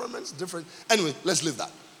 different temperaments, different. Anyway, let's leave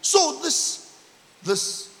that. So this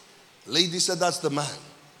lady said that's the man.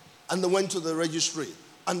 And they went to the registry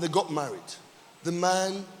and they got married. The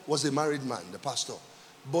man was a married man, the pastor.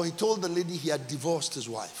 But he told the lady he had divorced his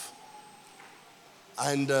wife.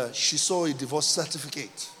 And she saw a divorce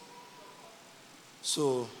certificate.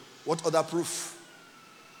 So, what other proof?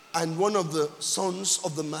 And one of the sons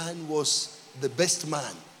of the man was the best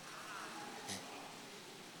man.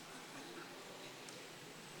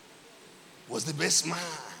 Was the best man.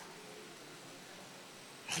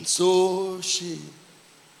 And so she,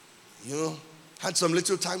 had some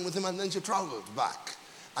little time with him, and then she traveled back.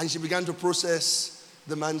 And she began to process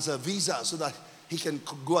the man's visa so that he can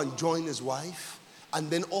go and join his wife. And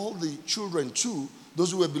then all the children too,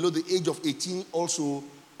 those who were below the age of 18 also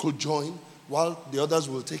could join, while the others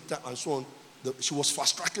will take time and so on. She was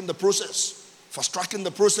fast-tracking the process.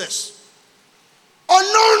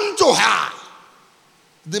 Unknown to her,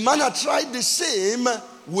 the man had tried the same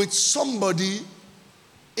with somebody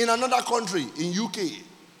in another country, in UK.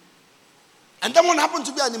 And that one happened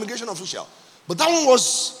to be an immigration official. But that one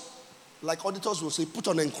was, like auditors will say, put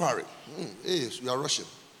on inquiry. Hey, you are rushing.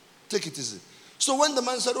 Take it easy. So when the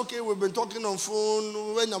man said, okay, we've been talking on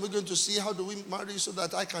phone, when are we going to see, how do we marry so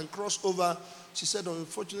that I can cross over? She said,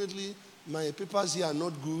 unfortunately, my papers here are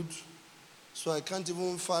not good, so I can't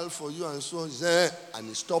even file for you and so on. He said, and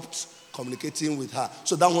he stopped communicating with her.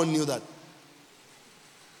 So that one knew that.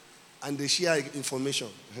 And they share information.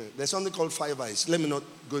 There's something called Five Eyes. Let me not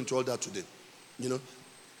go into all that today.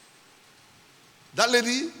 That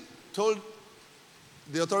lady told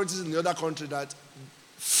the authorities in the other country that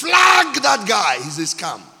flag that guy, he's a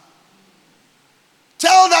scam.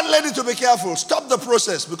 Tell that lady to be careful. Stop the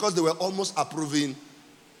process, because they were almost approving.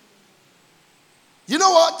 You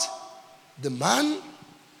know what? The man,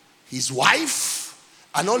 his wife,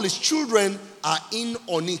 and all his children are in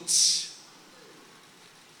on it.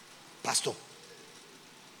 Pastor.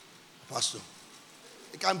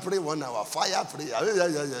 You can pray 1 hour. Fire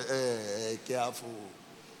prayer. Careful.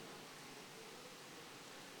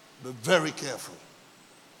 Be very careful.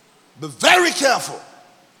 Be very careful.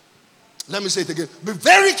 Let me say it again. Be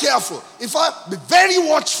very careful. In fact, be very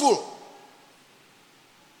watchful.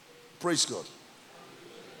 Praise God.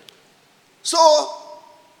 So,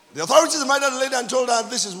 the authorities invited the lady and told her,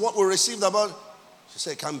 this is what we received about. She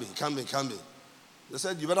said, can be. They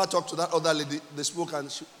said, you better talk to that other lady. They spoke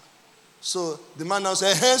and so the man now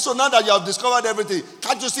said, hey, so now that you have discovered everything,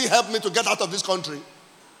 can't you still help me to get out of this country?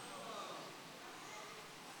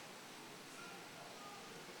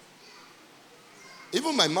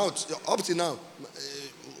 Even my mouth, up to now,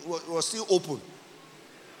 was still open.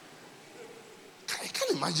 I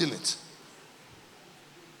can't imagine it.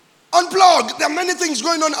 Unplugged. There are many things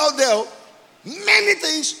going on out there. Many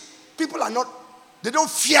things. People are not, they don't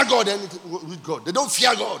fear God with God. They don't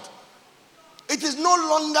fear God. It is no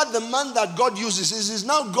longer the man that God uses. It is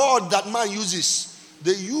now God that man uses.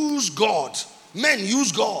 They use God. Men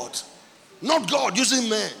use God. Not God using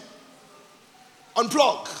men.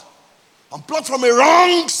 Unplug. Unplug from a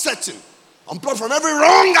wrong setting. Unplug from every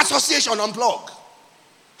wrong association. Unplug.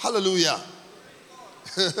 Hallelujah.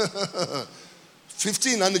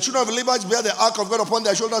 15. And the children of Levites bear the ark of God upon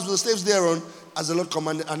their shoulders with the staves thereon, as the Lord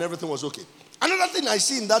commanded, and everything was okay. Another thing I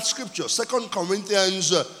see in that scripture, 2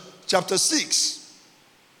 Corinthians chapter 6,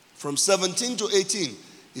 from 17 to 18,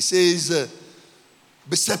 it says,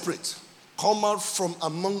 be separate, Come out from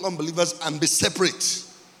among unbelievers and be separate.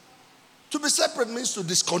 To be separate means to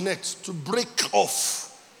disconnect, to break off,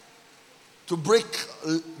 to break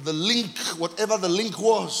the link, whatever the link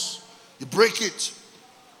was. You break it.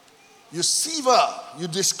 You sever, you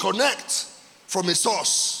disconnect from a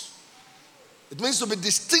source. It means to be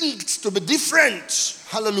distinct, to be different.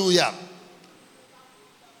 Hallelujah.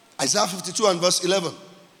 Isaiah 52 and verse 11.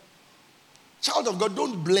 Child of God,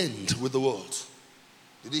 don't blend with the world.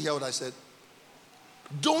 Did you hear what I said?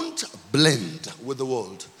 Don't blend with the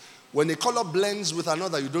world. When a color blends with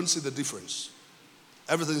another, you don't see the difference.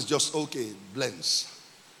 Everything's just okay, it blends.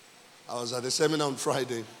 I was at a seminar on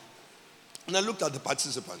Friday, and I looked at the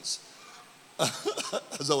participants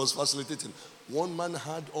as I was facilitating. One man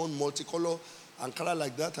had on multicolor and color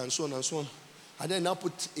like that, and so on and so on. And then I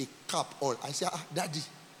put a cap on. I said, Daddy,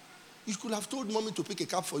 you could have told mommy to pick a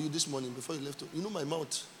cap for you this morning before you left. You know my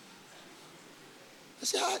mouth. I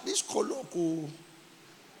said, this color,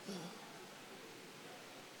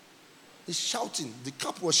 it's shouting. The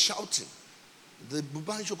cap was shouting. The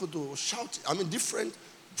Buban Shokoto was shouting. I mean, different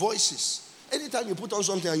voices. Anytime you put on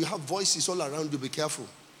something and you have voices all around you, be careful.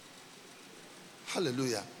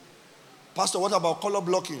 Hallelujah. Pastor, what about color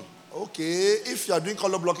blocking? Okay, if you are doing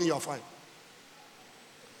color blocking, you are fine.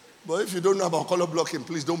 But if you don't know about color blocking,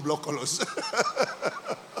 please don't block colors.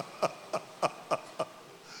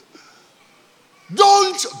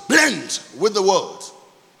 Don't blend with the world.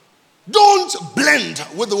 Don't blend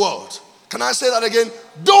with the world. Can I say that again?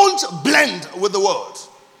 Don't blend with the world.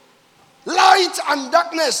 Light and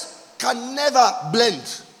darkness can never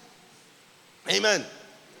blend. Amen.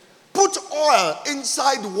 Put oil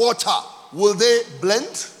inside water. Will they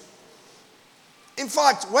blend? In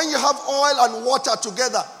fact, when you have oil and water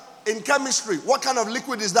together in chemistry, what kind of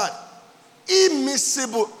liquid is that?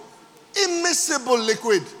 Immiscible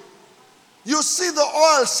liquid. You see the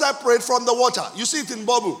oil separate from the water. You see it in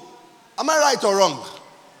bubble. Am I right or wrong?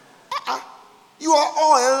 You are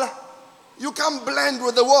oil. You can't blend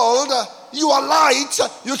with the world. You are light.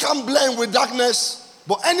 You can't blend with darkness.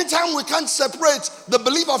 But anytime we can't separate the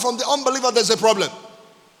believer from the unbeliever, there's a problem.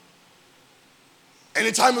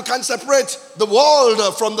 Anytime we can't separate the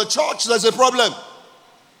world from the church, there's a problem.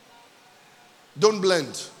 Don't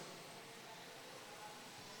blend.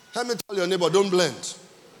 Let me tell your neighbor, don't blend.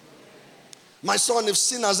 My son, if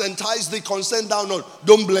sin has enticed thee, consent thou not.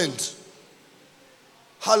 Don't blend.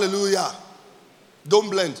 Hallelujah. Don't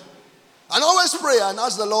blend. And always pray and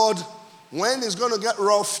ask the Lord, when it's going to get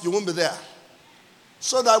rough, you won't be there.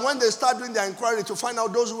 So that when they start doing their inquiry to find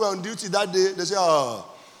out those who were on duty that day, they say,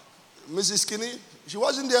 Mrs. Skinny, she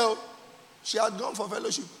wasn't there. She had gone for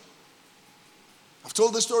fellowship. I've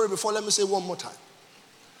told this story before. Let me say one more time.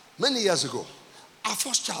 Many years ago, our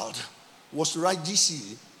first child was to write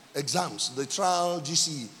GCE exams, the trial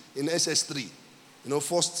GCE in SS3.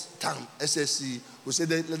 First term SSC, we said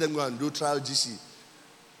let them go and do trial GCE.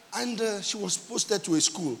 And she was posted to a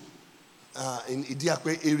school in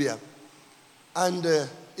Idiakwe area. And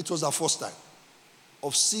it was her first time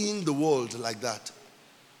of seeing the world like that.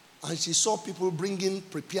 And she saw people bringing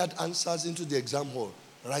prepared answers into the exam hall,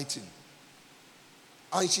 writing.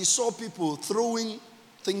 And she saw people throwing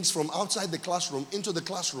things from outside the classroom into the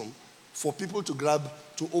classroom for people to grab,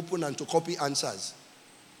 to open, and to copy answers.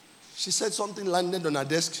 She said something landed on her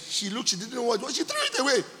desk. She looked, she didn't know what it was. She threw it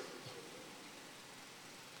away.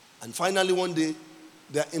 And finally one day,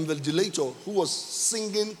 their invigilator, who was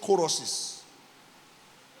singing choruses.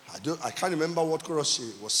 I can't remember what chorus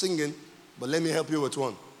she was singing, but let me help you with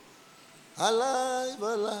one. Alive,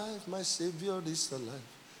 alive, my Savior is alive.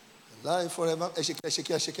 Alive forever.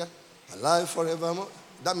 Alive forevermore.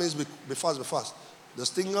 That means be fast, be fast. The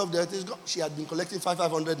sting of death is gone. She had been collecting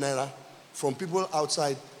 500 naira from people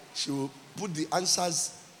outside. She will put the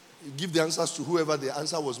answers, give the answers to whoever the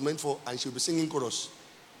answer was meant for, and she'll be singing chorus.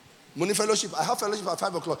 Money fellowship. I have fellowship at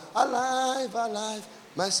 5 o'clock. Alive, alive,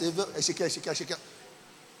 my Savior. Eshike.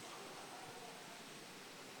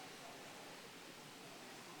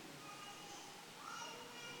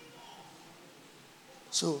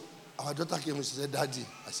 So our daughter came and she said, Daddy.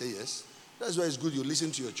 I said, yes. That's why it's good you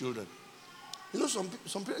listen to your children.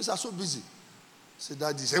 Some parents are so busy. I said,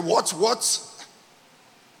 Daddy. Say, what?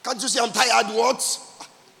 Can't you see I'm tired? What?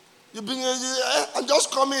 You've been, I'm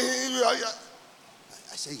just coming here.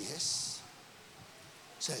 I said, yes.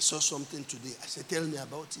 She said, I saw something today. I said, tell me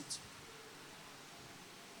about it.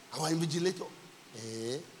 Our invigilator.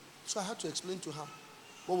 So I had to explain to her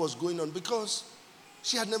what was going on because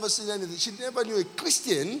she had never seen anything. She never knew a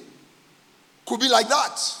Christian could be like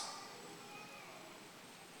that.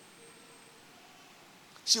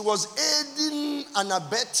 She was aiding and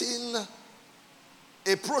abetting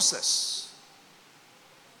a process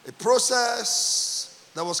A process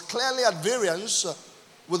that was clearly at variance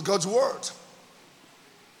with God's word.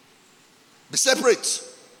 Be separate.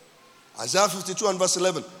 Isaiah 52 and verse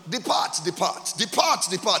 11. Depart, depart, depart,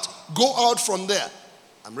 depart. Go out from there.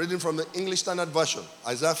 I'm reading from the English Standard Version.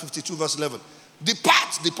 Isaiah 52 verse 11.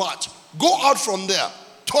 Depart, depart. Go out from there.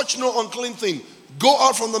 Touch no unclean thing. Go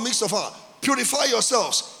out from the midst of her. Purify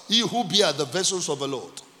yourselves, ye who bear the vessels of the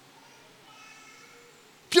Lord.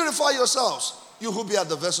 Purify yourselves, you who bear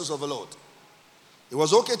the vessels of the Lord. It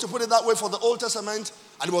was okay to put it that way for the Old Testament,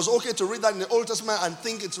 and it was okay to read that in the Old Testament and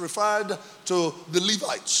think it's referred to the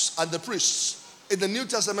Levites and the priests. In the New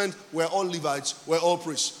Testament, we're all Levites, we're all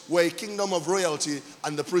priests. We're a kingdom of royalty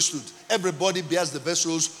and the priesthood. Everybody bears the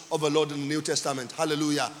vessels of the Lord in the New Testament.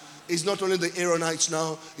 Hallelujah. It's not only the Aaronites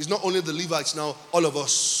now, it's not only the Levites now, all of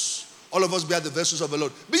us. All of us bear the vessels of the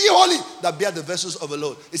Lord. Be ye holy that bear the vessels of the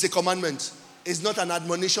Lord. It's a commandment. It's not an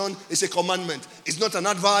admonition, it's a commandment. It's not an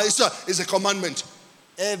advice, it's a commandment.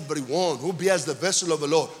 Everyone who bears the vessel of the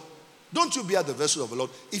Lord. Don't you bear the vessel of the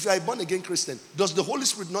Lord? If you are a born-again Christian, does the Holy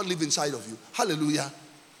Spirit not live inside of you? Hallelujah.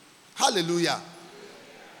 Hallelujah.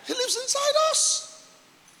 He lives inside us.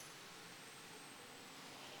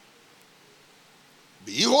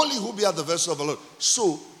 Be ye holy who bear the vessel of the Lord.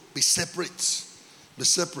 So, be separate. Be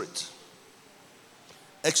separate.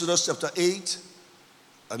 Exodus chapter 8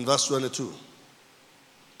 and verse 22.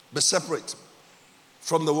 Be separate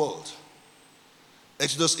from the world.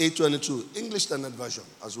 Exodus 8:22, English Standard Version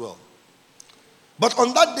as well. But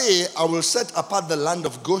on that day I will set apart the land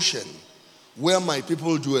of Goshen, where my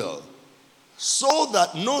people dwell, so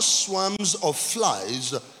that no swarms of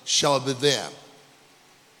flies shall be there.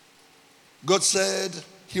 God said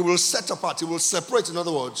he will set apart, he will separate, in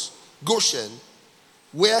other words, Goshen,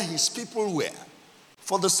 where his people were,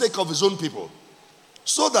 for the sake of his own people,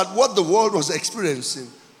 so that what the world was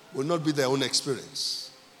experiencing will not be their own experience.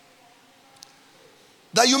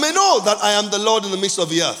 That you may know that I am the Lord in the midst of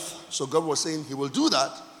the earth. So God was saying he will do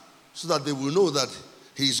that so that they will know that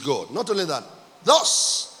he is God. Not only that,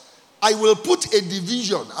 thus I will put a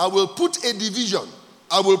division. I will put a division.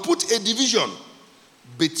 I will put a division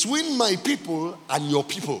between my people and your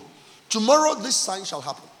people. Tomorrow this sign shall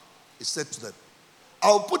happen. He said to them,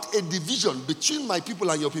 I'll put a division between my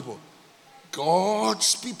people and your people.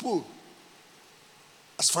 God's people,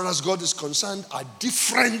 as far as God is concerned, are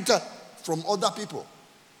different from other people.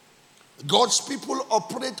 God's people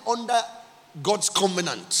operate under God's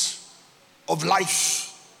covenant of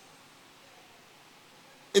life.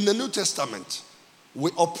 In the New Testament,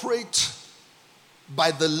 we operate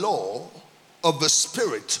by the law of the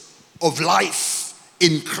Spirit of life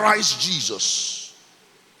in Christ Jesus.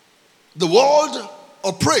 The world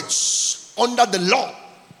operates under the law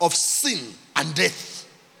of sin and death.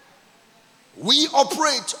 We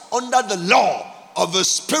operate under the law of the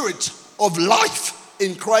Spirit of life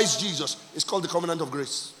in Christ Jesus. It's called the covenant of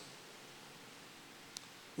grace.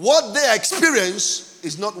 What they experience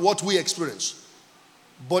is not what we experience.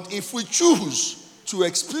 But if we choose to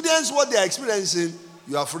experience what they are experiencing,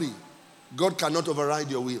 you are free. God cannot override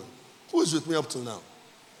your will. Who is with me up till now?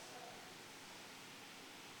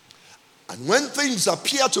 And when things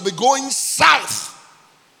appear to be going south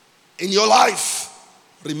in your life,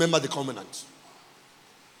 remember the covenant.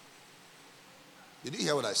 Did you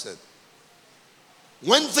hear what I said?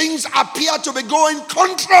 When things appear to be going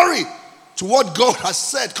contrary to what God has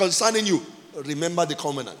said concerning you, remember the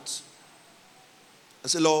covenant. I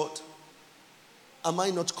say, Lord, am I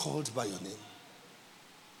not called by your name?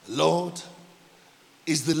 Lord,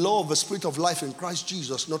 is the law of the Spirit of life in Christ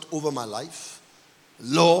Jesus not over my life?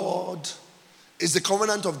 Lord, is the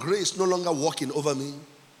covenant of grace no longer working over me?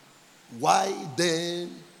 Why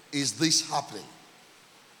then is this happening?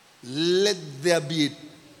 Let there be a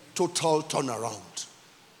total turnaround.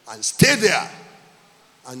 And stay there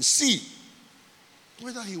and see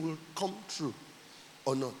whether he will come true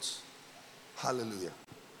or not. Hallelujah.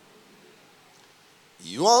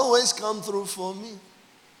 You always come through for me.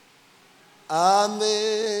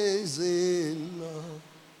 Amazing love.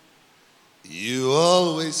 You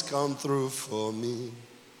always come through for me.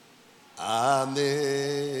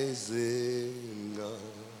 Amazing God.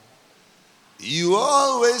 You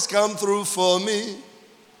always come through for me.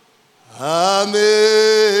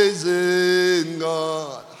 Amazing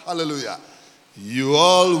God. Hallelujah. You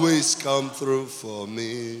always come through for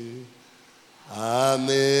me.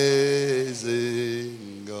 Amazing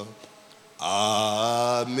God.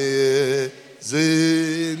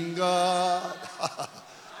 Amazing God.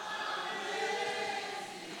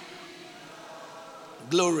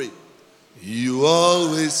 Glory. You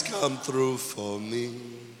always come through for me.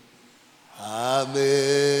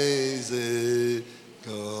 Amazing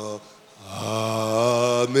God.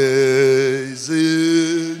 Amazing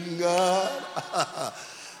God.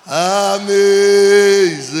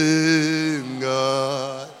 Amazing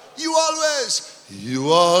God. You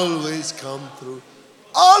always come through.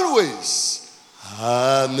 Always.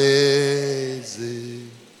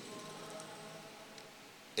 Amazing.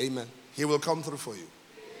 Amen. He will come through for you.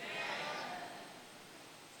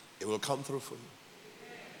 He will come through for you.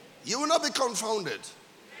 You will not be confounded.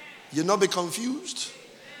 You will not be confused.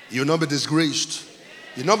 You will not be disgraced.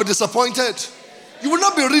 You will not be disappointed. You will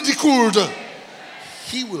not be ridiculed.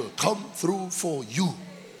 He will come through for you.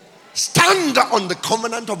 Stand on the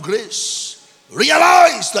covenant of grace.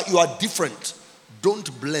 Realize that you are different. Don't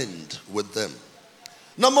blend with them.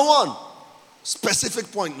 Number one, specific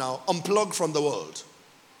point now, unplug from the world.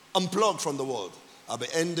 Unplug from the world. I'll be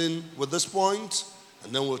ending with this point,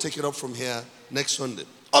 and then we'll take it up from here next Sunday.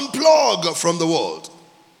 Unplug from the world.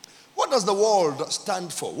 What does the world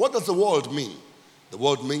stand for? What does the world mean? The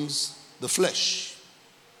world means the flesh.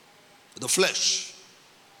 The flesh.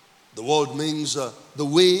 The world means the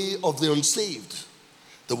way of the unsaved.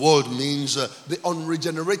 The world means the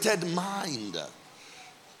unregenerated mind.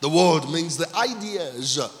 The world means the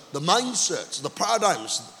ideas, the mindsets, the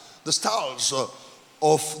paradigms, the styles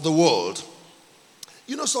of the world.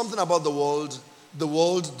 You know something about the world? The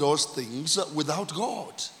world does things without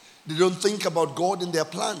God. They don't think about God in their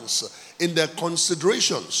plans, in their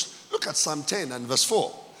considerations. Look at Psalm 10 and verse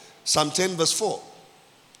 4. Psalm 10 verse 4.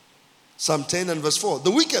 Psalm 10 and verse 4.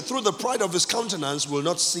 The wicked, through the pride of his countenance, will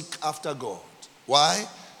not seek after God. Why?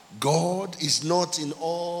 God is not in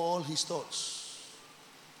all his thoughts.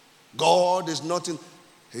 God is not in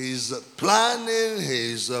his planning,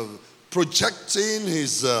 his projecting,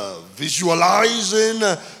 his visualizing,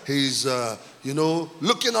 his,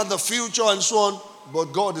 looking at the future and so on.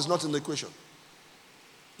 But God is not in the equation.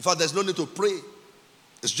 In fact, there's no need to pray.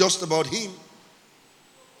 It's just about him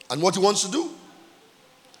and what he wants to do.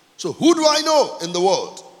 So who do I know in the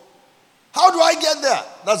world? How do I get there?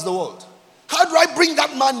 That's the world. How do I bring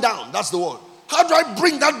that man down? That's the world. How do I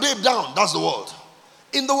bring that babe down? That's the world.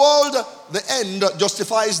 In the world, the end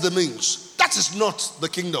justifies the means. That is not the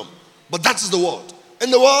kingdom, but that is the world.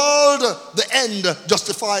 In the world, the end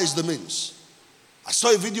justifies the means. I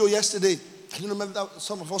saw a video yesterday. I don't remember that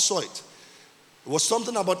some of us saw it. It was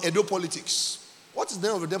something about Edo politics. What is the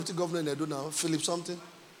name of the deputy governor in Edo now? Philip something?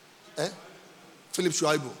 Philip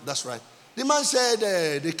Shuaibu, that's right. The man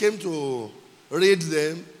said they came to raid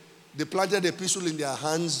them. They planted a pistol in their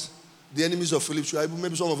hands, the enemies of Philip Shuaibu.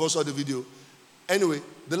 Maybe some of us saw the video. Anyway,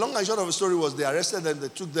 the long and short of the story was they arrested them. They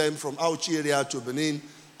took them from Auchi area to Benin,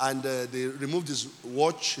 and they removed his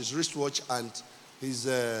watch, his wristwatch, and his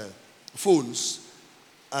phones.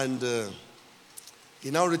 And he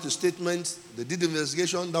now read a statement. They did the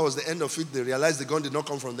investigation. That was the end of it. They realized the gun did not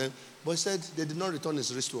come from them. But he said they did not return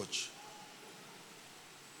his wristwatch.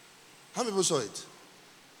 How many people saw it?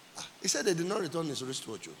 He said they did not return his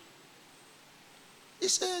wristwatch. He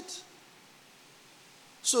said.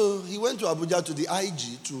 So he went to Abuja to the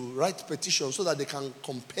IG to write petition so that they can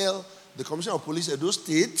compel the Commissioner of Police Edo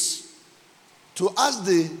State to ask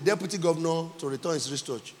the deputy governor to return his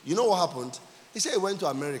wristwatch. You know what happened? He said he went to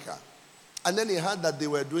America. And then he heard that they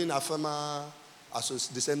were doing Afema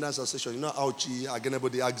Descendants Association. You know, Auchi,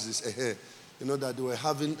 Agenebody Axis. You know, that they were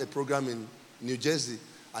having a program in New Jersey.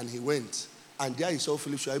 And he went. And there he saw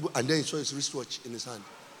Philip Shuaibu. And then he saw his wristwatch in his hand.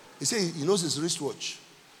 He said he knows his wristwatch.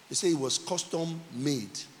 He said it was custom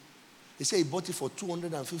made. He said he bought it for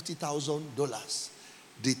 $250,000.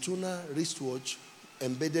 Daytona wristwatch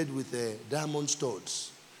embedded with diamond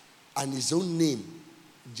studs. And his own name,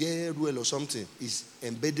 J. Ruel or something, is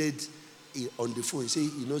embedded on the phone. He said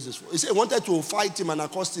he knows this phone. He said he wanted to fight him and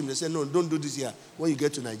accost him. They said, no, don't do this here when you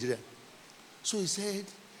get to Nigeria. So he said,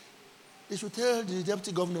 they should tell the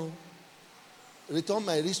deputy governor, return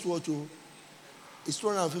my wristwatch. It's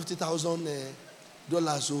 $250,000.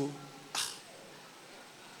 So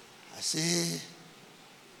I say,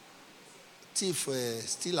 thief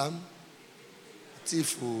steal him,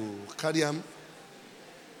 thief carry him.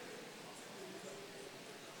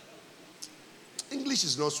 English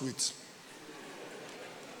is not sweet.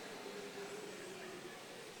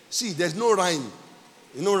 See, there's no rhyme.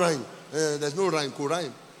 You know rhyme? There's no rhyme. Could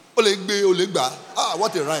rhyme. Olegbe, olegba. Ah,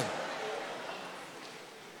 what a rhyme.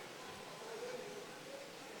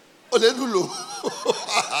 Olegulo.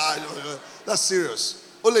 That's serious.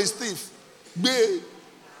 Ole is thief. Be,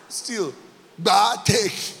 steal. Ba,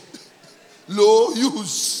 take. Lo,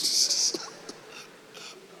 use.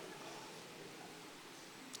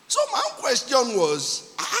 So my question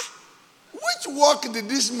was, which work did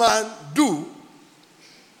this man do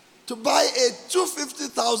to buy a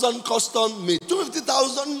 250,000 custom made.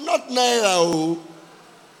 250,000, not naira.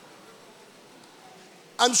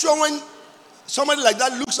 I'm sure when somebody like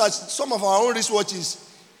that looks at some of our own wristwatches,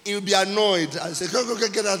 he will be annoyed and say, go,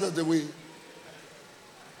 get out of the way.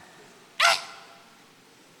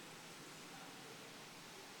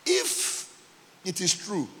 If it is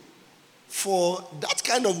true, for that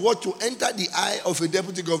kind of watch to enter the eye of a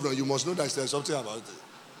deputy governor, you must know that there's something about it.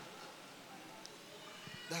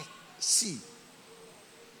 See,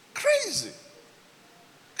 crazy,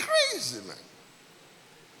 man.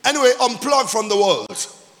 Anyway, unplug from the world.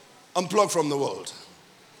 Unplug from the world.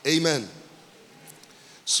 Amen.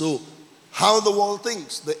 So, how the world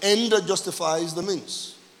thinks. The end justifies the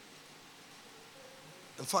means.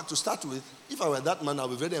 In fact, to start with, if I were that man, I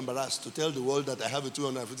would be very embarrassed to tell the world that I have a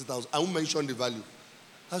 250,000. I won't mention the value.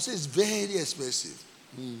 I'll say it's very expensive.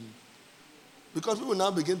 Because people now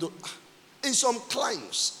begin to, in some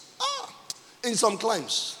climes,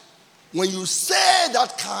 when you say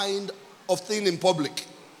that kind of thing in public,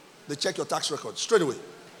 they check your tax records straight away.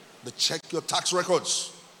 They check your tax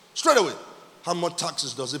records straight away. How much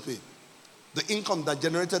taxes does he pay? The income that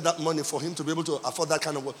generated that money for him to be able to afford that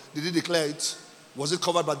kind of work, did he declare it? Was it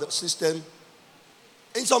covered by the system?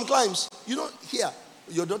 In some climes, here,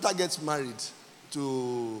 your daughter gets married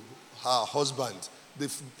to her husband.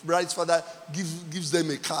 The bride's father gives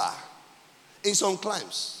them a car. In some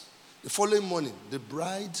climes, the following morning, the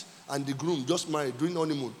bride and the groom just married during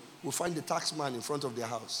honeymoon will find the tax man in front of their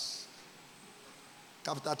house.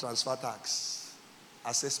 Capital transfer tax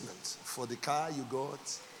assessment for the car you got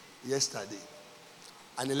yesterday.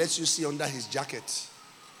 And he lets you see under his jacket,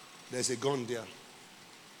 there's a gun there.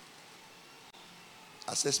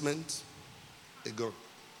 Assessment, a gun.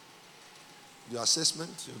 Your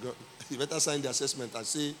assessment, your gun. You better sign the assessment and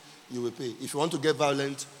say you will pay. If you want to get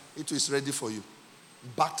violent, it is ready for you.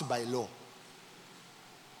 Backed by law.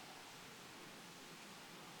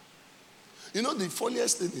 The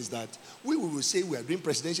funniest thing is that we will say we are doing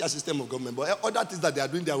presidential system of government, but other things that they are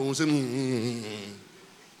doing there, we will say,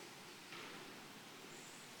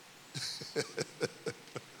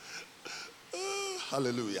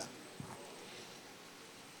 Hallelujah.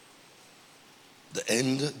 The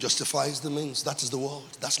end justifies the means. That is the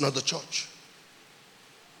world. That's not the church.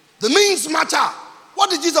 The means matter. What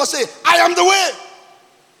did Jesus say? I am the way,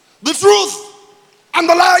 the truth, and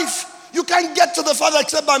the life. You can't get to the Father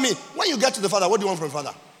except by me. When you get to the Father, what do you want from the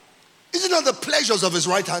Father? Is it not the pleasures of his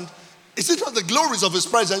right hand? Is it not the glories of his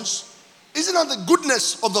presence? Is it not the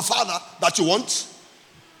goodness of the Father that you want?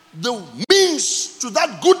 The means to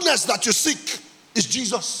that goodness that you seek is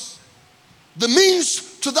Jesus. The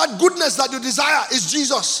means to that goodness that you desire is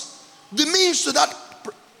Jesus. The means to that,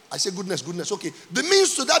 I say goodness, okay. The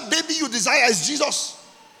means to that baby you desire is Jesus.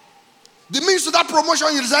 The means to that promotion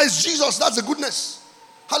you desire is Jesus. That's the goodness.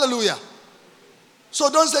 Hallelujah. So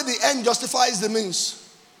don't say the end justifies the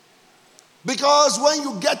means. Because when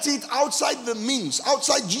you get it outside the means,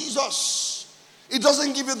 outside Jesus, it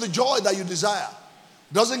doesn't give you the joy that you desire.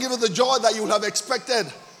 It doesn't give you the joy that you would have expected.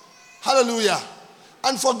 Hallelujah.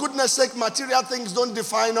 And for goodness sake, material things don't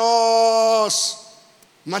define us.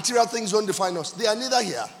 Material things don't define us. They are neither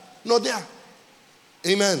here nor there.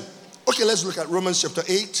 Amen. Okay, let's look at Romans chapter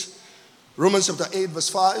 8. Romans chapter 8 verse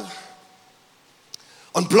 5.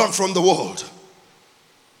 Unplugged from the world.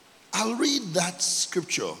 I'll read that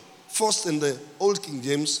scripture first in the Old King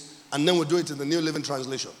James, and then we'll do it in the New Living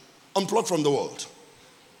Translation. Unplugged from the world.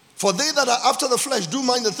 For they that are after the flesh do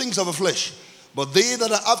mind the things of the flesh, but they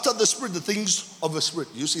that are after the Spirit, the things of the Spirit.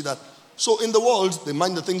 You see that? So in the world, they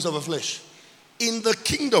mind the things of the flesh. In the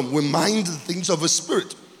kingdom, we mind the things of the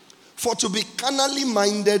Spirit. For to be carnally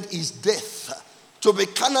minded is death. To be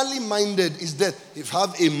carnally minded is death. If you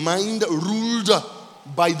have a mind ruled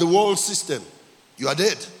by the world system, you are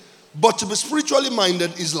dead. But to be spiritually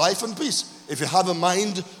minded is life and peace. If you have a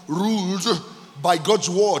mind ruled by God's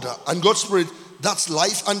word and God's Spirit, that's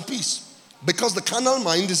life and peace. Because the carnal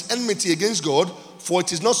mind is enmity against God, for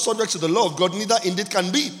it is not subject to the law of God, neither indeed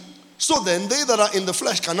can be. So then, they that are in the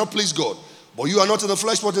flesh cannot please God. But you are not in the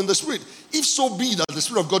flesh, but in the Spirit. If so be that the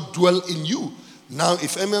Spirit of God dwell in you. Now,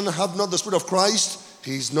 if any man have not the Spirit of Christ,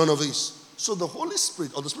 he is none of his. So the Holy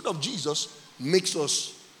Spirit, or the Spirit of Jesus, makes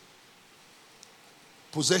us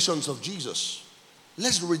possessions of Jesus.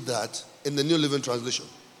 Let's read that in the New Living Translation.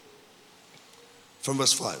 From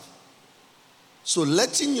verse 5. So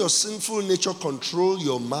letting your sinful nature control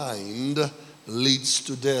your mind leads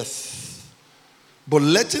to death. But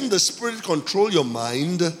letting the Spirit control your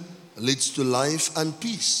mind leads to life and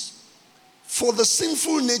peace. For the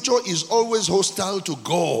sinful nature is always hostile to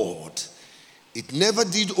God. It never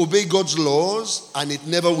did obey God's laws, and it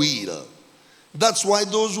never will. That's why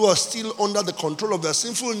those who are still under the control of their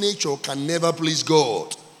sinful nature can never please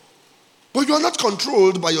God. But you are not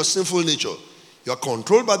controlled by your sinful nature. You are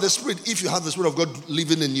controlled by the Spirit if you have the Spirit of God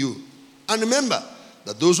living in you. And remember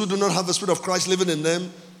that those who do not have the Spirit of Christ living in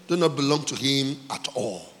them do not belong to Him at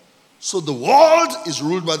all. So the world is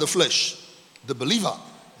ruled by the flesh. The believer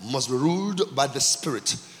must be ruled by the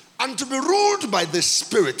Spirit. And to be ruled by the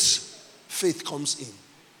Spirit, faith comes in.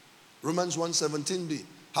 Romans 1:17b,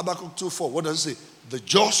 Habakkuk 2:4. What does it say? The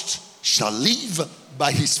just shall live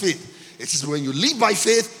by his faith. It is when you live by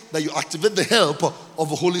faith that you activate the help of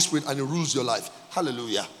the Holy Spirit and it rules your life.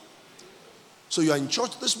 Hallelujah. So you are in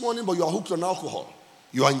church this morning, but you are hooked on alcohol.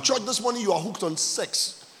 You are in church this morning, you are hooked on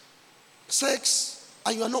sex. Sex,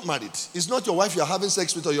 and you are not married. It's not your wife you are having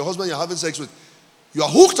sex with or your husband you are having sex with. You are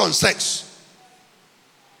hooked on sex.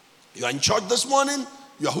 You are in church this morning,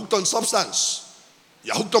 you are hooked on substance.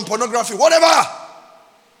 You are hooked on pornography, whatever.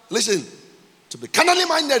 Listen, to be carnally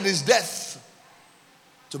minded is death.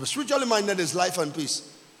 To be spiritually minded is life and peace.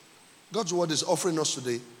 God's word is offering us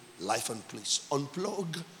today life and peace.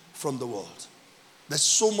 Unplug from the world. There's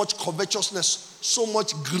so much covetousness, so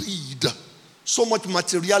much greed, so much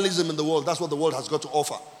materialism in the world. That's what the world has got to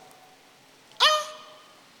offer.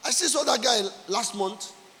 I still saw that guy last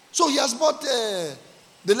month. So he has bought the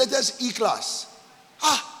latest E-Class.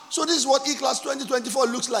 So this is what E-Class 2024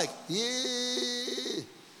 looks like. Yeah.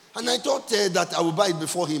 And I thought that I would buy it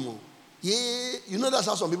before him. Yeah. You know that's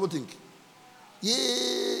how some people think.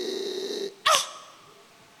 Yeah.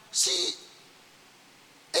 See.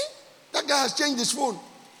 That guy has changed his phone.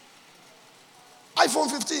 iPhone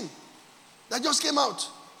 15. That just came out.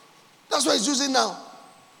 That's what he's using now.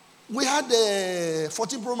 We had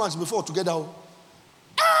 14 Pro Max before together.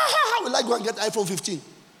 Will I go and get iPhone 15?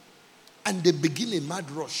 And they begin a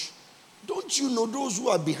mad rush. Don't you know those who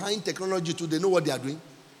are behind technology too, they know what they are doing?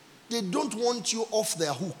 They don't want you off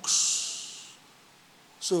their hooks.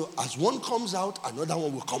 So as one comes out, another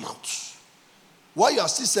one will come out. While you are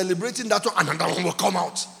still celebrating that one, another one will come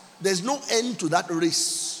out. There's no end to that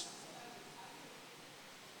race.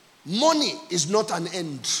 Money is not an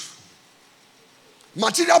end.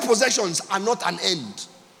 Material possessions are not an end.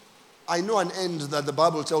 I know an end that the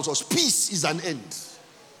Bible tells us. Peace is an end.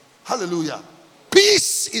 Hallelujah.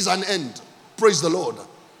 Peace is an end. Praise the Lord.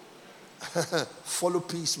 Follow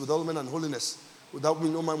peace with all men and holiness. Without me,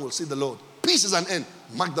 no man will see the Lord. Peace is an end.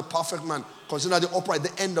 Mark the perfect man. Consider the upright.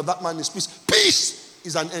 The end of that man is peace. Peace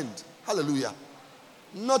is an end. Hallelujah.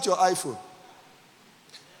 Not your iPhone.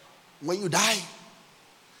 When you die,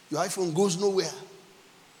 your iPhone goes nowhere.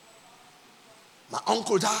 My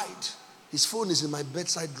uncle died. His phone is in my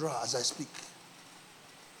bedside drawer as I speak.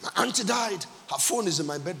 My auntie died. Her phone is in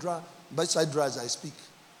my bedside drawer as I speak.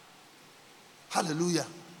 Hallelujah.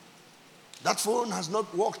 That phone has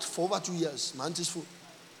not worked for over 2 years. My auntie's phone.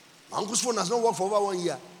 My uncle's phone has not worked for over 1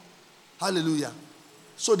 year. Hallelujah.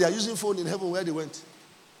 So they are using phone in heaven where they went.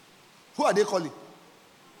 Who are they calling?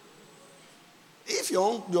 If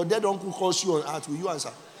your dead uncle calls you on earth, will you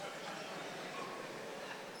answer?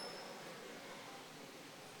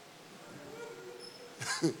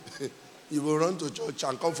 You will run to church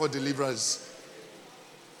and come for deliverance.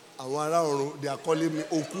 And they are calling me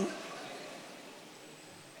Oku.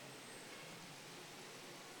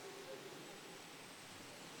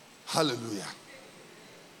 Hallelujah.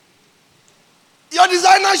 Your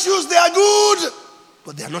designer shoes, they are good,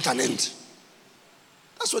 but they are not an end.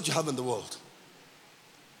 That's what you have in the world.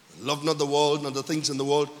 Love not the world, not the things in the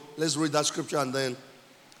world. Let's read that scripture and then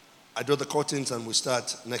I draw the curtains and we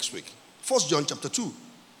start next week. 1 John chapter 2.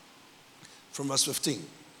 From verse 15.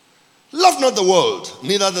 Love not the world,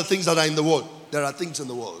 neither the things that are in the world. There are things in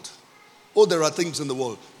the world. Oh, there are things in the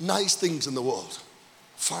world. Nice things in the world.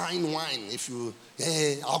 Fine wine,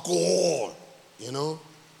 alcohol,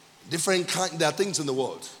 different kind. There are things in the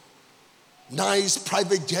world. Nice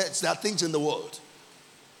private jets, there are things in the world.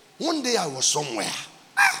 One day I was somewhere.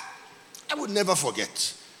 I would never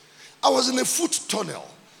forget. I was in a foot tunnel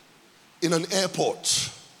in an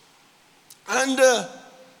airport. And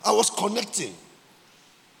I was connecting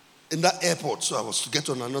in that airport, so I was to get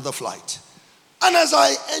on another flight. And as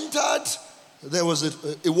I entered, there was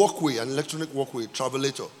a walkway, an electronic walkway,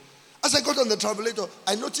 travelator. As I got on the travelator,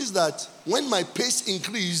 I noticed that when my pace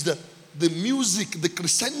increased, the music, the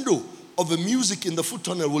crescendo of the music in the foot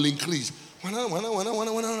tunnel will increase.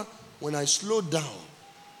 When I slowed down,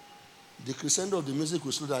 the crescendo of the music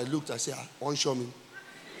will slow down. I looked, I said, "On show me."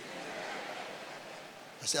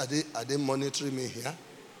 I said, are they monitoring me here?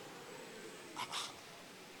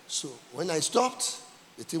 So when I stopped,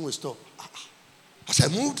 the thing will stop. As I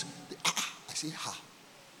moved, I say, ha.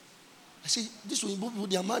 I say, this will improve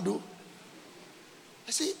with their mado.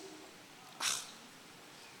 I say,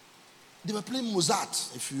 they were playing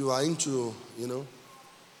Mozart. If you are into,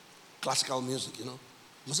 classical music,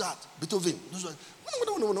 Mozart, Beethoven. No.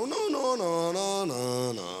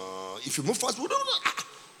 If you move fast,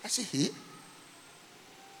 I say, hey.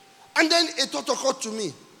 And then a thought occurred to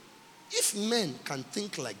me. If men can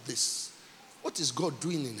think like this, what is God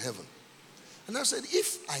doing in heaven? And I said,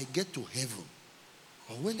 if I get to heaven,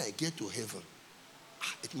 or when I get to heaven,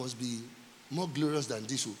 it must be more glorious than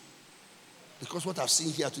this. Because what I've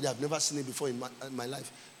seen here today, I've never seen it before in my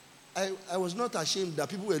life. I was not ashamed that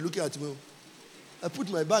people were looking at me. I put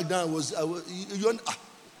my bag down.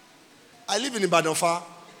 I live in Ibadan far.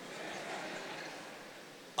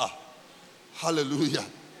 Hallelujah.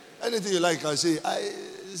 Anything you like, I say. I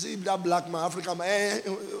see that black man, African man.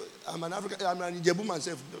 I'm an African. I'm an Ijebu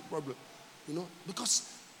myself. No problem. Because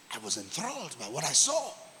I was enthralled by what I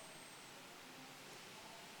saw.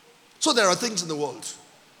 So there are things in the world.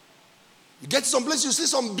 You get someplace, you see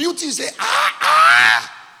some beauty, you say,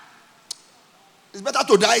 it's better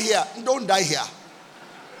to die here. Don't die here.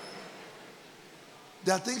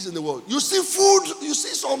 There are things in the world. You see food, you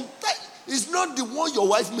see some, it's not the one your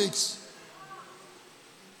wife makes.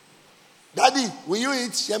 Daddy, will you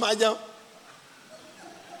eat shemaja?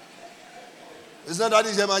 It's not daddy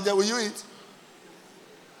shemaja, will you eat?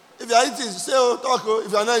 If you are eating, say, talk.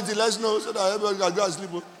 If you are not eating, let's know so that everybody can go and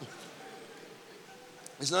sleep.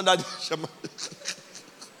 It's not daddy shemaja.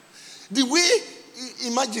 The way,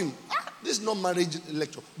 imagine, this is not marriage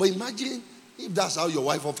lecture, but imagine if that's how your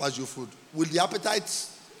wife offers you food. Will the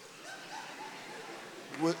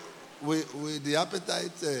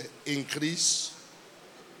appetite increase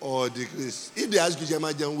or decrease? If they ask you,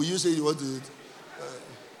 Jemajan, will you say you want to eat?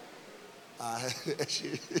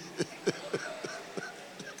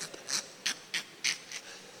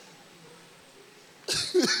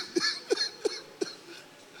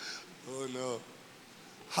 Oh no.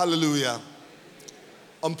 Hallelujah.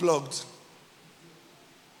 Unplugged.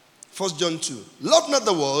 1 John 2. Love not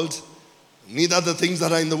the world, neither the things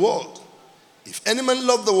that are in the world. If any man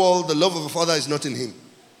love the world, the love of the Father is not in him.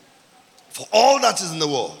 For all that is in the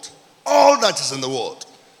world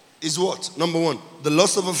is what? Number one, the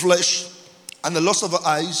lust of the flesh and the lust of the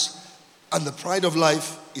eyes and the pride of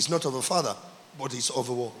life is not of the Father, but is of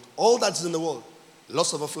the world. All that is in the world,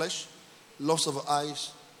 lust of the flesh, lust of the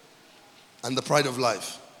eyes, and the pride of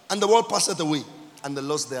life. And the world passeth away, and the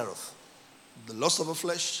lust thereof. The lust of the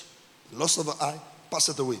flesh, the lust of the eye,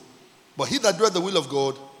 passeth away. But he that doeth the will of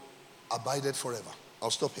God abideth forever.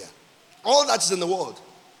 I'll stop here. All that is in the world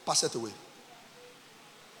passeth away.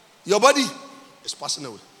 Your body is passing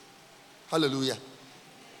away. Hallelujah.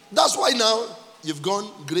 That's why now you've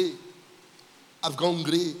gone gray. I've gone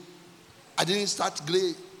gray. I didn't start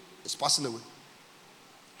gray. It's passing away.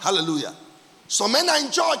 Hallelujah. Some men are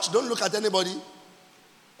in church. Don't look at anybody.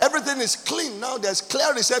 Everything is clean. Now there's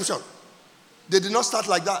clear reception. They did not start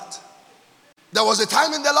like that. There was a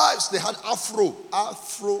time in their lives they had afro.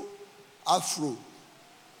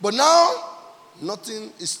 But now,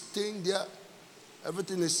 nothing is staying there.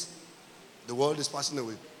 Everything is, the world is passing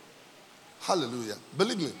away. Hallelujah.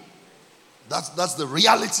 Believe me, that's the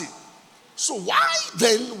reality. So why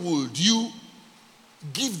then would you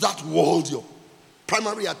give that world your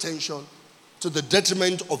primary attention to the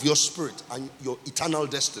detriment of your spirit and your eternal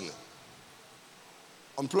destiny?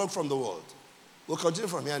 Unplug from the world. We'll continue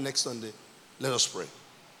from here next Sunday. Let us pray.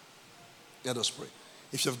 Let us pray.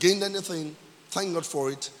 If you've gained anything, thank God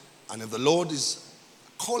for it. And if the Lord is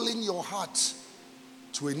calling your heart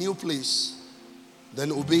to a new place,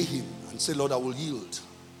 then obey him and say, Lord, I will yield.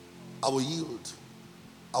 I will yield.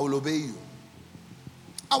 I will obey you.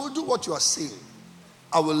 I will do what you are saying.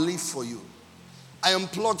 I will live for you. I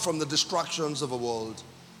unplug from the distractions of the world.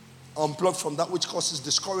 I unplug from that which causes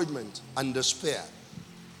discouragement and despair.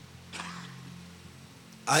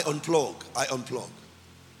 I unplug.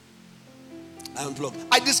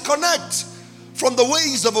 I disconnect from the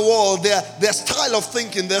ways of the world, their style of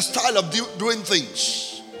thinking, their style of doing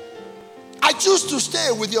things. I choose to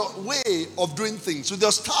stay with your way of doing things, with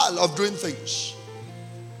your style of doing things.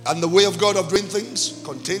 And the way of God of doing things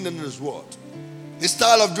contained in his word. His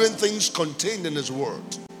style of doing things contained in his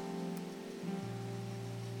word.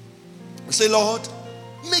 I say, Lord,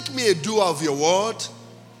 make me a doer of your word.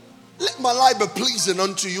 Let my life be pleasing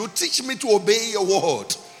unto you. Teach me to obey your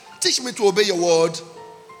word. Teach me to obey your word.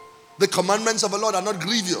 The commandments of the Lord are not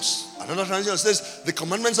grievous. Another translation says, the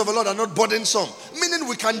commandments of the Lord are not burdensome. Meaning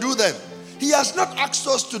we can do them. He has not asked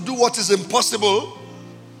us to do what is impossible.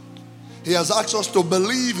 He has asked us to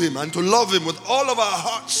believe him and to love him with all of our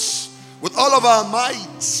hearts, with all of our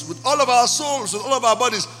mights, with all of our souls, with all of our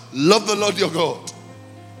bodies, love the Lord your God.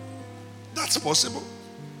 That's possible.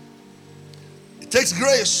 It takes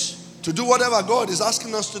grace to do whatever God is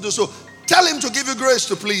asking us to do. So tell him to give you grace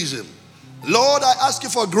to please him. Lord, I ask you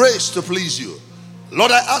for grace to please you. Lord,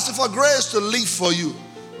 I ask you for grace to live for you.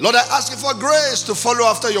 Lord, I ask you for grace to follow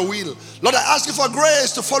after your will. Lord, I ask you for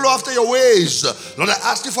grace to follow after your ways. Lord, I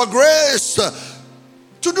ask you for grace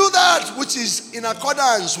to do that which is in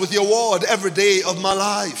accordance with your word every day of my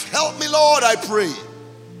life. Help me, Lord, I pray.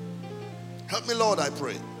 Help me, Lord, I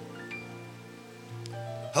pray.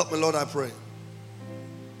 Help me, Lord, I pray.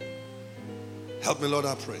 Help me, Lord,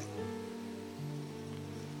 I pray.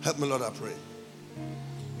 Help me, Lord, I pray.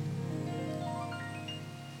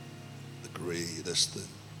 The greatest thing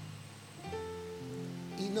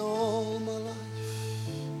in all my life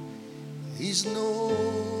is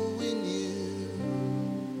knowing you.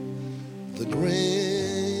 The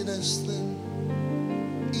greatest thing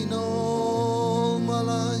in all my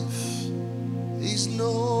life is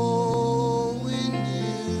knowing you.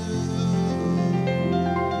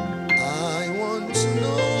 I want to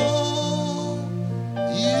know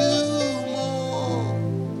you more.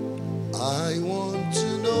 I want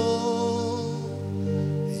to know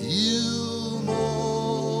you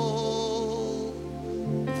more.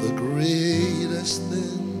 The greatest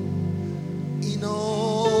thing in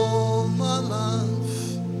all my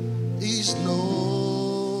life is knowing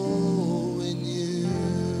you.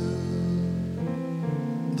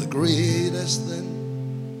 The greatest thing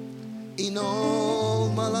in all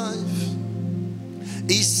my life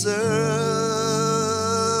is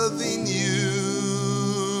serving you.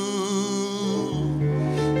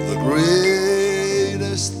 The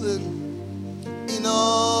greatest thing in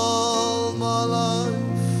all my life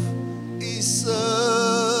is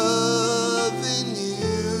serving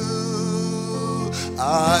you.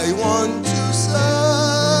 I want to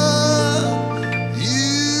serve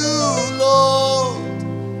you, Lord.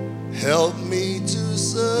 Help me to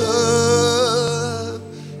serve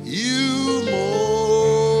you more.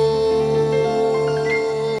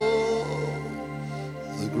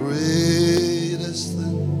 The greatest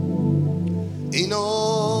thing in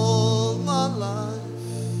all my life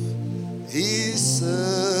is serving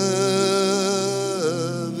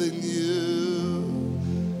you.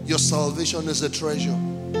 Your salvation is a treasure.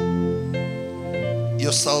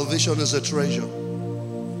 Your salvation is a treasure.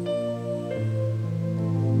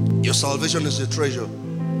 Your salvation is a treasure.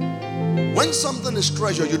 When something is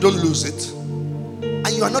treasure, you don't lose it, and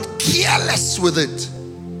you are not careless with it.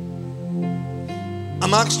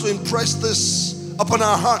 I'm asked to impress this upon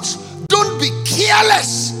our hearts. Don't be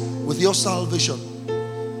careless with your salvation.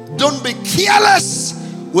 Don't be careless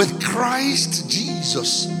with Christ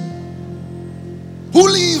Jesus, who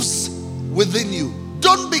lives within you.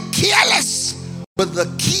 Don't be careless with the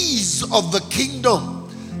keys of the kingdom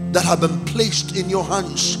that have been placed in your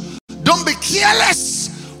hands. Don't be careless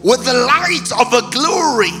with the light of the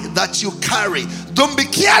glory that you carry. Don't be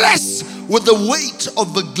careless with the weight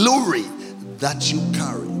of the glory that you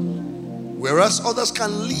carry. Whereas others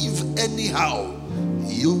can live anyhow,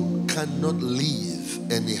 you cannot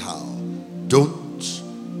live anyhow.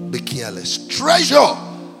 Don't be careless. Treasure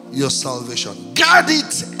your salvation. Guard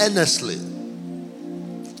it earnestly.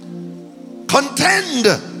 Contend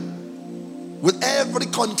with every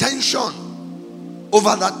contention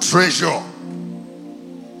over that treasure.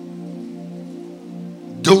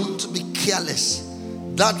 Don't be careless.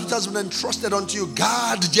 That which has been entrusted unto you,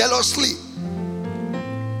 guard jealously.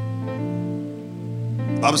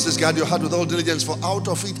 The Bible says, guard your heart with all diligence, for out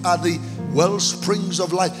of it are the well springs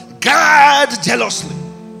of life. Guard jealously.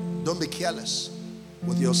 Don't be careless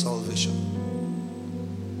with your salvation.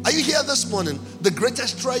 Are you here this morning? The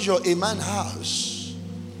greatest treasure a man has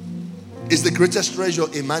is the greatest treasure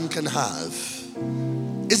a man can have.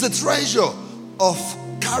 Is the treasure of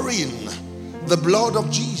carrying the blood of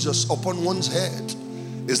Jesus upon one's head.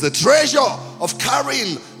 Is the treasure of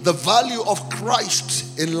carrying the value of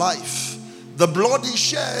Christ in life. The blood he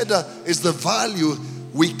shed is the value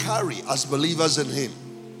we carry as believers in him.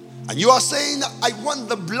 And you are saying, I want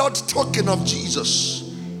the blood token of Jesus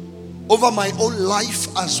over my own life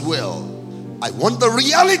as well. I want the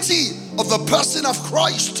reality of the person of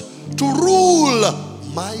Christ to rule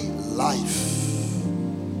my life.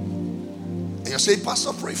 And you say,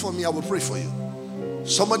 Pastor, pray for me. I will pray for you.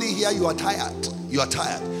 Somebody here, you are tired. You are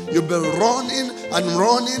tired. You've been running and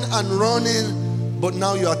running and running, but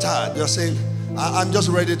now you are tired. You're saying, I'm just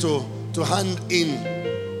ready to hand in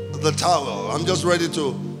the towel. I'm just ready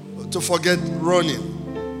to forget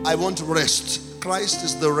running. I want to rest. Christ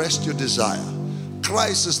is the rest you desire.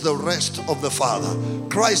 Christ is the rest of the Father.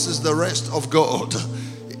 Christ is the rest of God.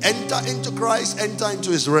 Enter into Christ, enter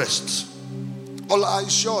into his rest. All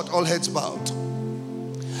eyes shut, all heads bowed.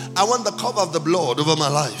 I want the cover of the blood over my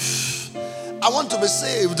life. I want to be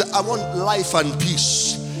saved. I want life and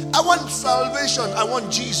peace. I want salvation. I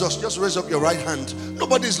want Jesus. Just raise up your right hand.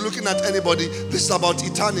 Nobody's looking at anybody. This is about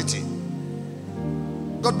eternity.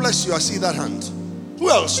 God bless you. I see that hand. Who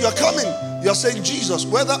else? You are coming. You are saying Jesus,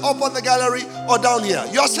 whether up on the gallery or down here.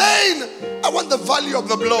 You are saying, I want the value of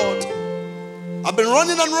the blood. I've been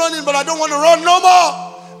running and running, but I don't want to run no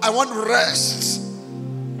more. I want rest.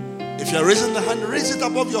 If you're raising the hand, raise it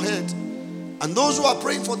above your head. And those who are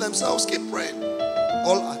praying for themselves, keep praying.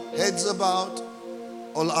 All heads are bowed,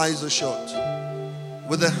 all eyes are shut.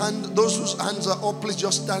 With the hand, those whose hands are up, please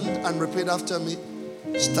just stand and repeat after me.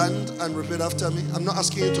 Stand and repeat after me. I'm not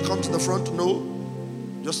asking you to come to the front, no.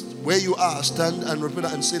 Just where you are, stand and repeat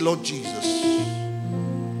and say, Lord Jesus,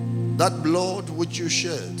 that blood which you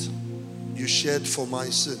shed for my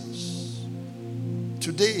sins.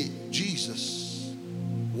 Today, Jesus,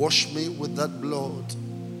 wash me with that blood,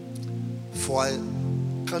 for I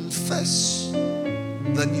confess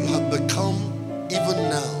that you have become, even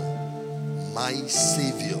now, my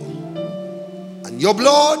Savior. And your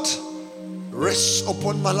blood rests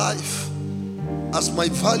upon my life as my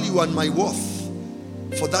value and my worth,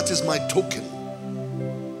 for that is my token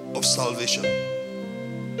of salvation.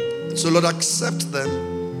 And so, Lord, accept them.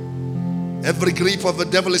 Every grip of the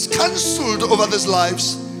devil is cancelled over these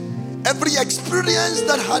lives. Every experience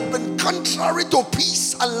that had been contrary to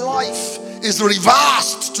peace and life is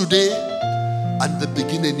reversed today, and they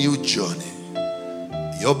begin a new journey.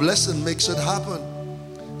 Your blessing makes it happen.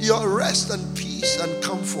 Your rest and peace and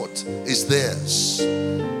comfort is theirs.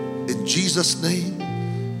 In Jesus' name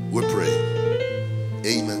we pray.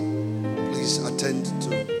 Amen. Please attend to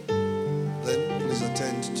them. Please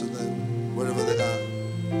attend to them wherever they are.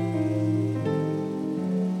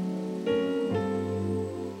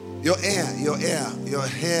 Your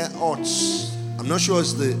hair odds. I'm not sure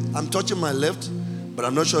it's I'm touching my left, but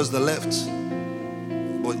I'm not sure it's the left.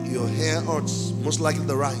 But your hair odds, most likely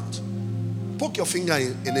the right. Poke your finger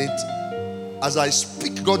in it as I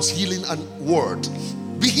speak God's healing and word.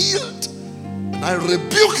 Be healed. And I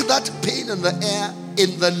rebuke that pain in the air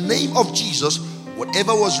in the name of Jesus.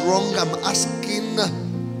 Whatever was wrong, I'm asking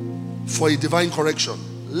for a divine correction.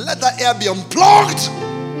 Let that air be unplugged.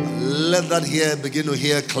 Let that hair begin to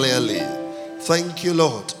hear clearly. Thank you,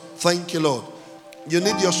 Lord. Thank you, Lord. You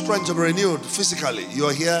need your strength to be renewed physically.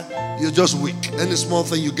 You're here, you're just weak. Any small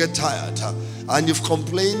thing, you get tired. And you've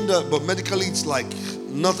complained, but medically it's like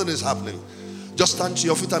nothing is happening. Just stand to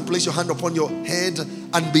your feet and place your hand upon your head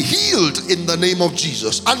and be healed in the name of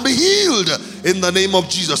Jesus. And be healed in the name of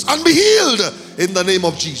Jesus. And be healed in the name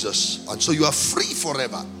of Jesus. And so you are free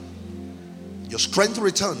forever. Your strength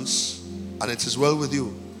returns and it is well with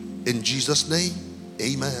you. In Jesus' name,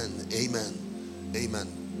 amen, amen, amen.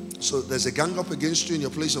 So there's a gang up against you in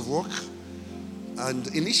your place of work. And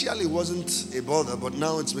initially it wasn't a bother, but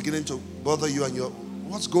now it's beginning to bother you and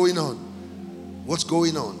what's going on? What's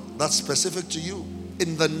going on? That's specific to you.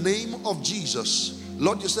 In the name of Jesus.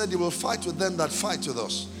 Lord, you said you will fight with them that fight with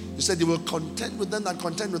us. You said you will contend with them that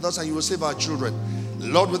contend with us, and you will save our children.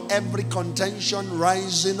 Lord, with every contention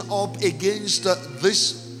rising up against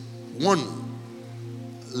this one,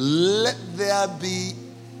 let there be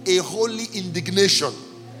a holy indignation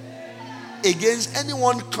against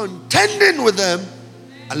anyone contending with them.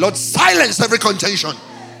 And Lord, silence every contention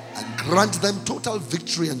and grant them total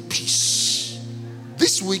victory and peace.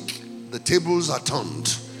 This week, the tables are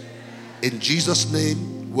turned. In Jesus'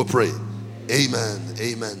 name, we pray. Amen.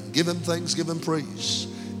 Amen. Give him thanks, give him praise.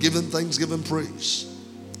 Give him thanks, give him praise.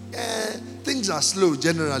 Things are slow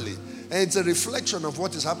generally. And it's a reflection of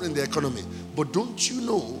what is happening in the economy. But don't you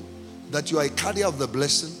know that you are a carrier of the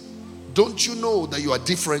blessing? Don't you know that you are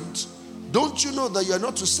different? Don't you know that you are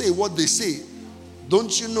not to say what they say?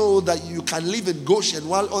 Don't you know that you can live in Goshen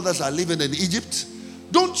while others are living in Egypt?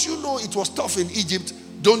 Don't you know it was tough in Egypt?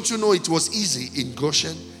 Don't you know it was easy in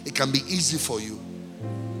Goshen? It can be easy for you.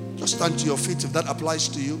 Just stand to your feet if that applies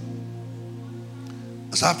to you.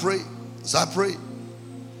 As I pray, as I pray,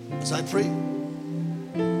 as I pray.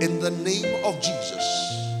 In the name of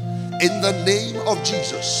Jesus. In the name of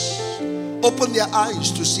Jesus. Open their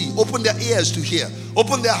eyes to see. Open their ears to hear.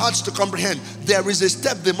 Open their hearts to comprehend. There is a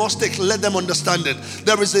step they must take. Let them understand it.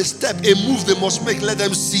 There is a step, a move they must make. Let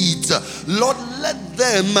them see it. Lord, let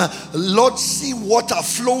them, Lord, see water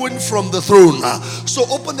flowing from the throne. So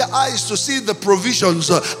open their eyes to see the provisions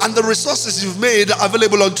and the resources you've made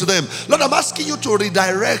available unto them. Lord, I'm asking you to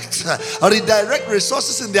redirect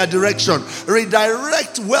resources in their direction.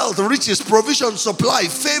 Redirect wealth, riches, provision, supply,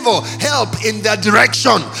 favor, help in their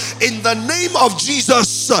direction. In the name of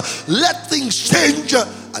Jesus, let things change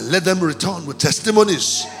and let them return with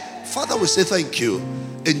testimonies. Father, we say thank you.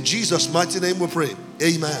 In Jesus' mighty name we pray.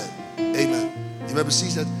 Amen. Amen. You may be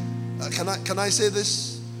seated. Can I say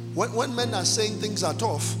this? When men are saying things are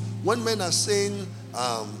tough, when men are saying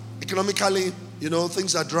economically,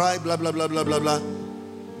 things are dry, blah, blah, blah, blah, blah, blah,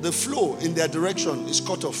 the flow in their direction is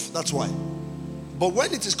cut off. That's why. But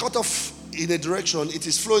when it is cut off in a direction, it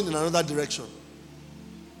is flowing in another direction.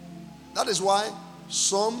 That is why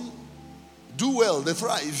some do well, they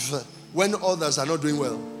thrive, when others are not doing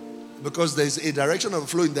well. Because there is a direction of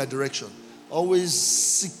flow in their direction. Always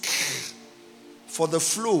seek for the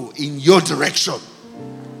flow in your direction.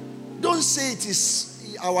 Don't say it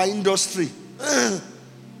is our industry. There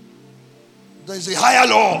is a higher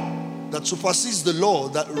law that supersedes the law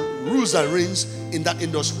that rules and reigns in that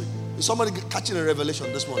industry. Is somebody catching a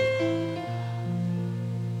revelation this morning?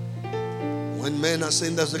 When men are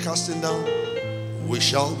saying there's a casting down, we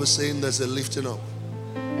shall be saying there's a lifting up.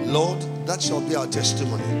 Lord, that shall be our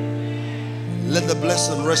testimony. Let the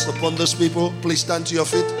blessing rest upon those people. Please stand to your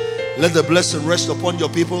feet. Let the blessing rest upon your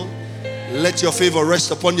people. Let your favor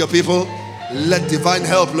rest upon your people. Let divine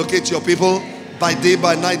help locate your people. By day,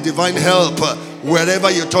 by night, divine help. Wherever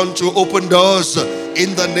you turn to, open doors.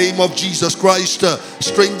 In the name of Jesus Christ,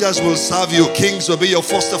 strangers will serve you. Kings will be your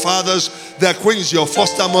foster fathers. Their queens, your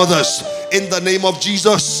foster mothers. In the name of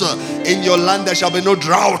Jesus, in your land there shall be no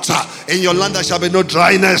drought. In your land there shall be no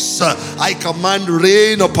dryness. I command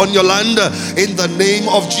rain upon your land. In the name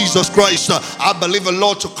of Jesus Christ, I believe the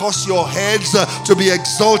Lord to cause your heads to be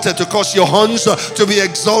exalted, to cause your horns to be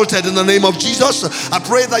exalted. In the name of Jesus, I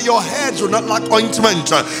pray that your heads will not lack ointment.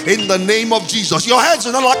 In the name of Jesus, your heads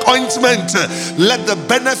will not lack ointment. Let the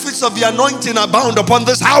benefits of the anointing abound upon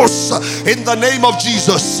this house. In the name of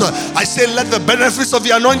Jesus, I say let the benefits of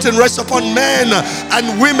the anointing rest upon men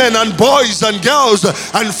and women and boys and girls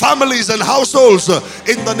and families and households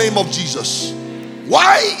in the name of Jesus.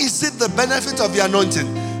 Why is it the benefit of the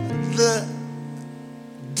anointing? The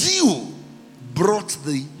dew brought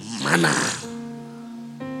the manna.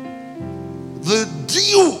 The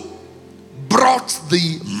dew brought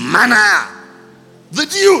the manna. The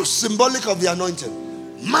dew, symbolic of the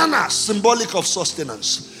anointing. Manna, symbolic of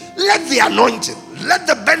sustenance. Let the anointing, let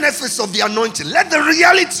the benefits of the anointing, let the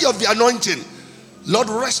reality of the anointing, Lord,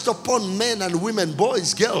 rest upon men and women,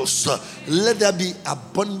 boys, girls. Let there be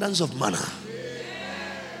abundance of manna.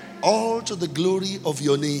 All to the glory of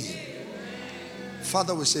your name.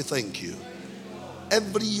 Father, we say thank you.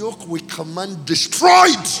 Every yoke we command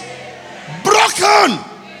destroyed, broken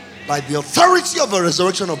by the authority of the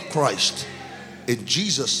resurrection of Christ. In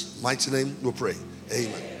Jesus' mighty name we pray.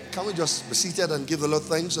 Amen. Can we just be seated and give the Lord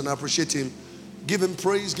thanks and appreciate him? Give him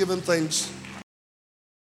praise, give him thanks.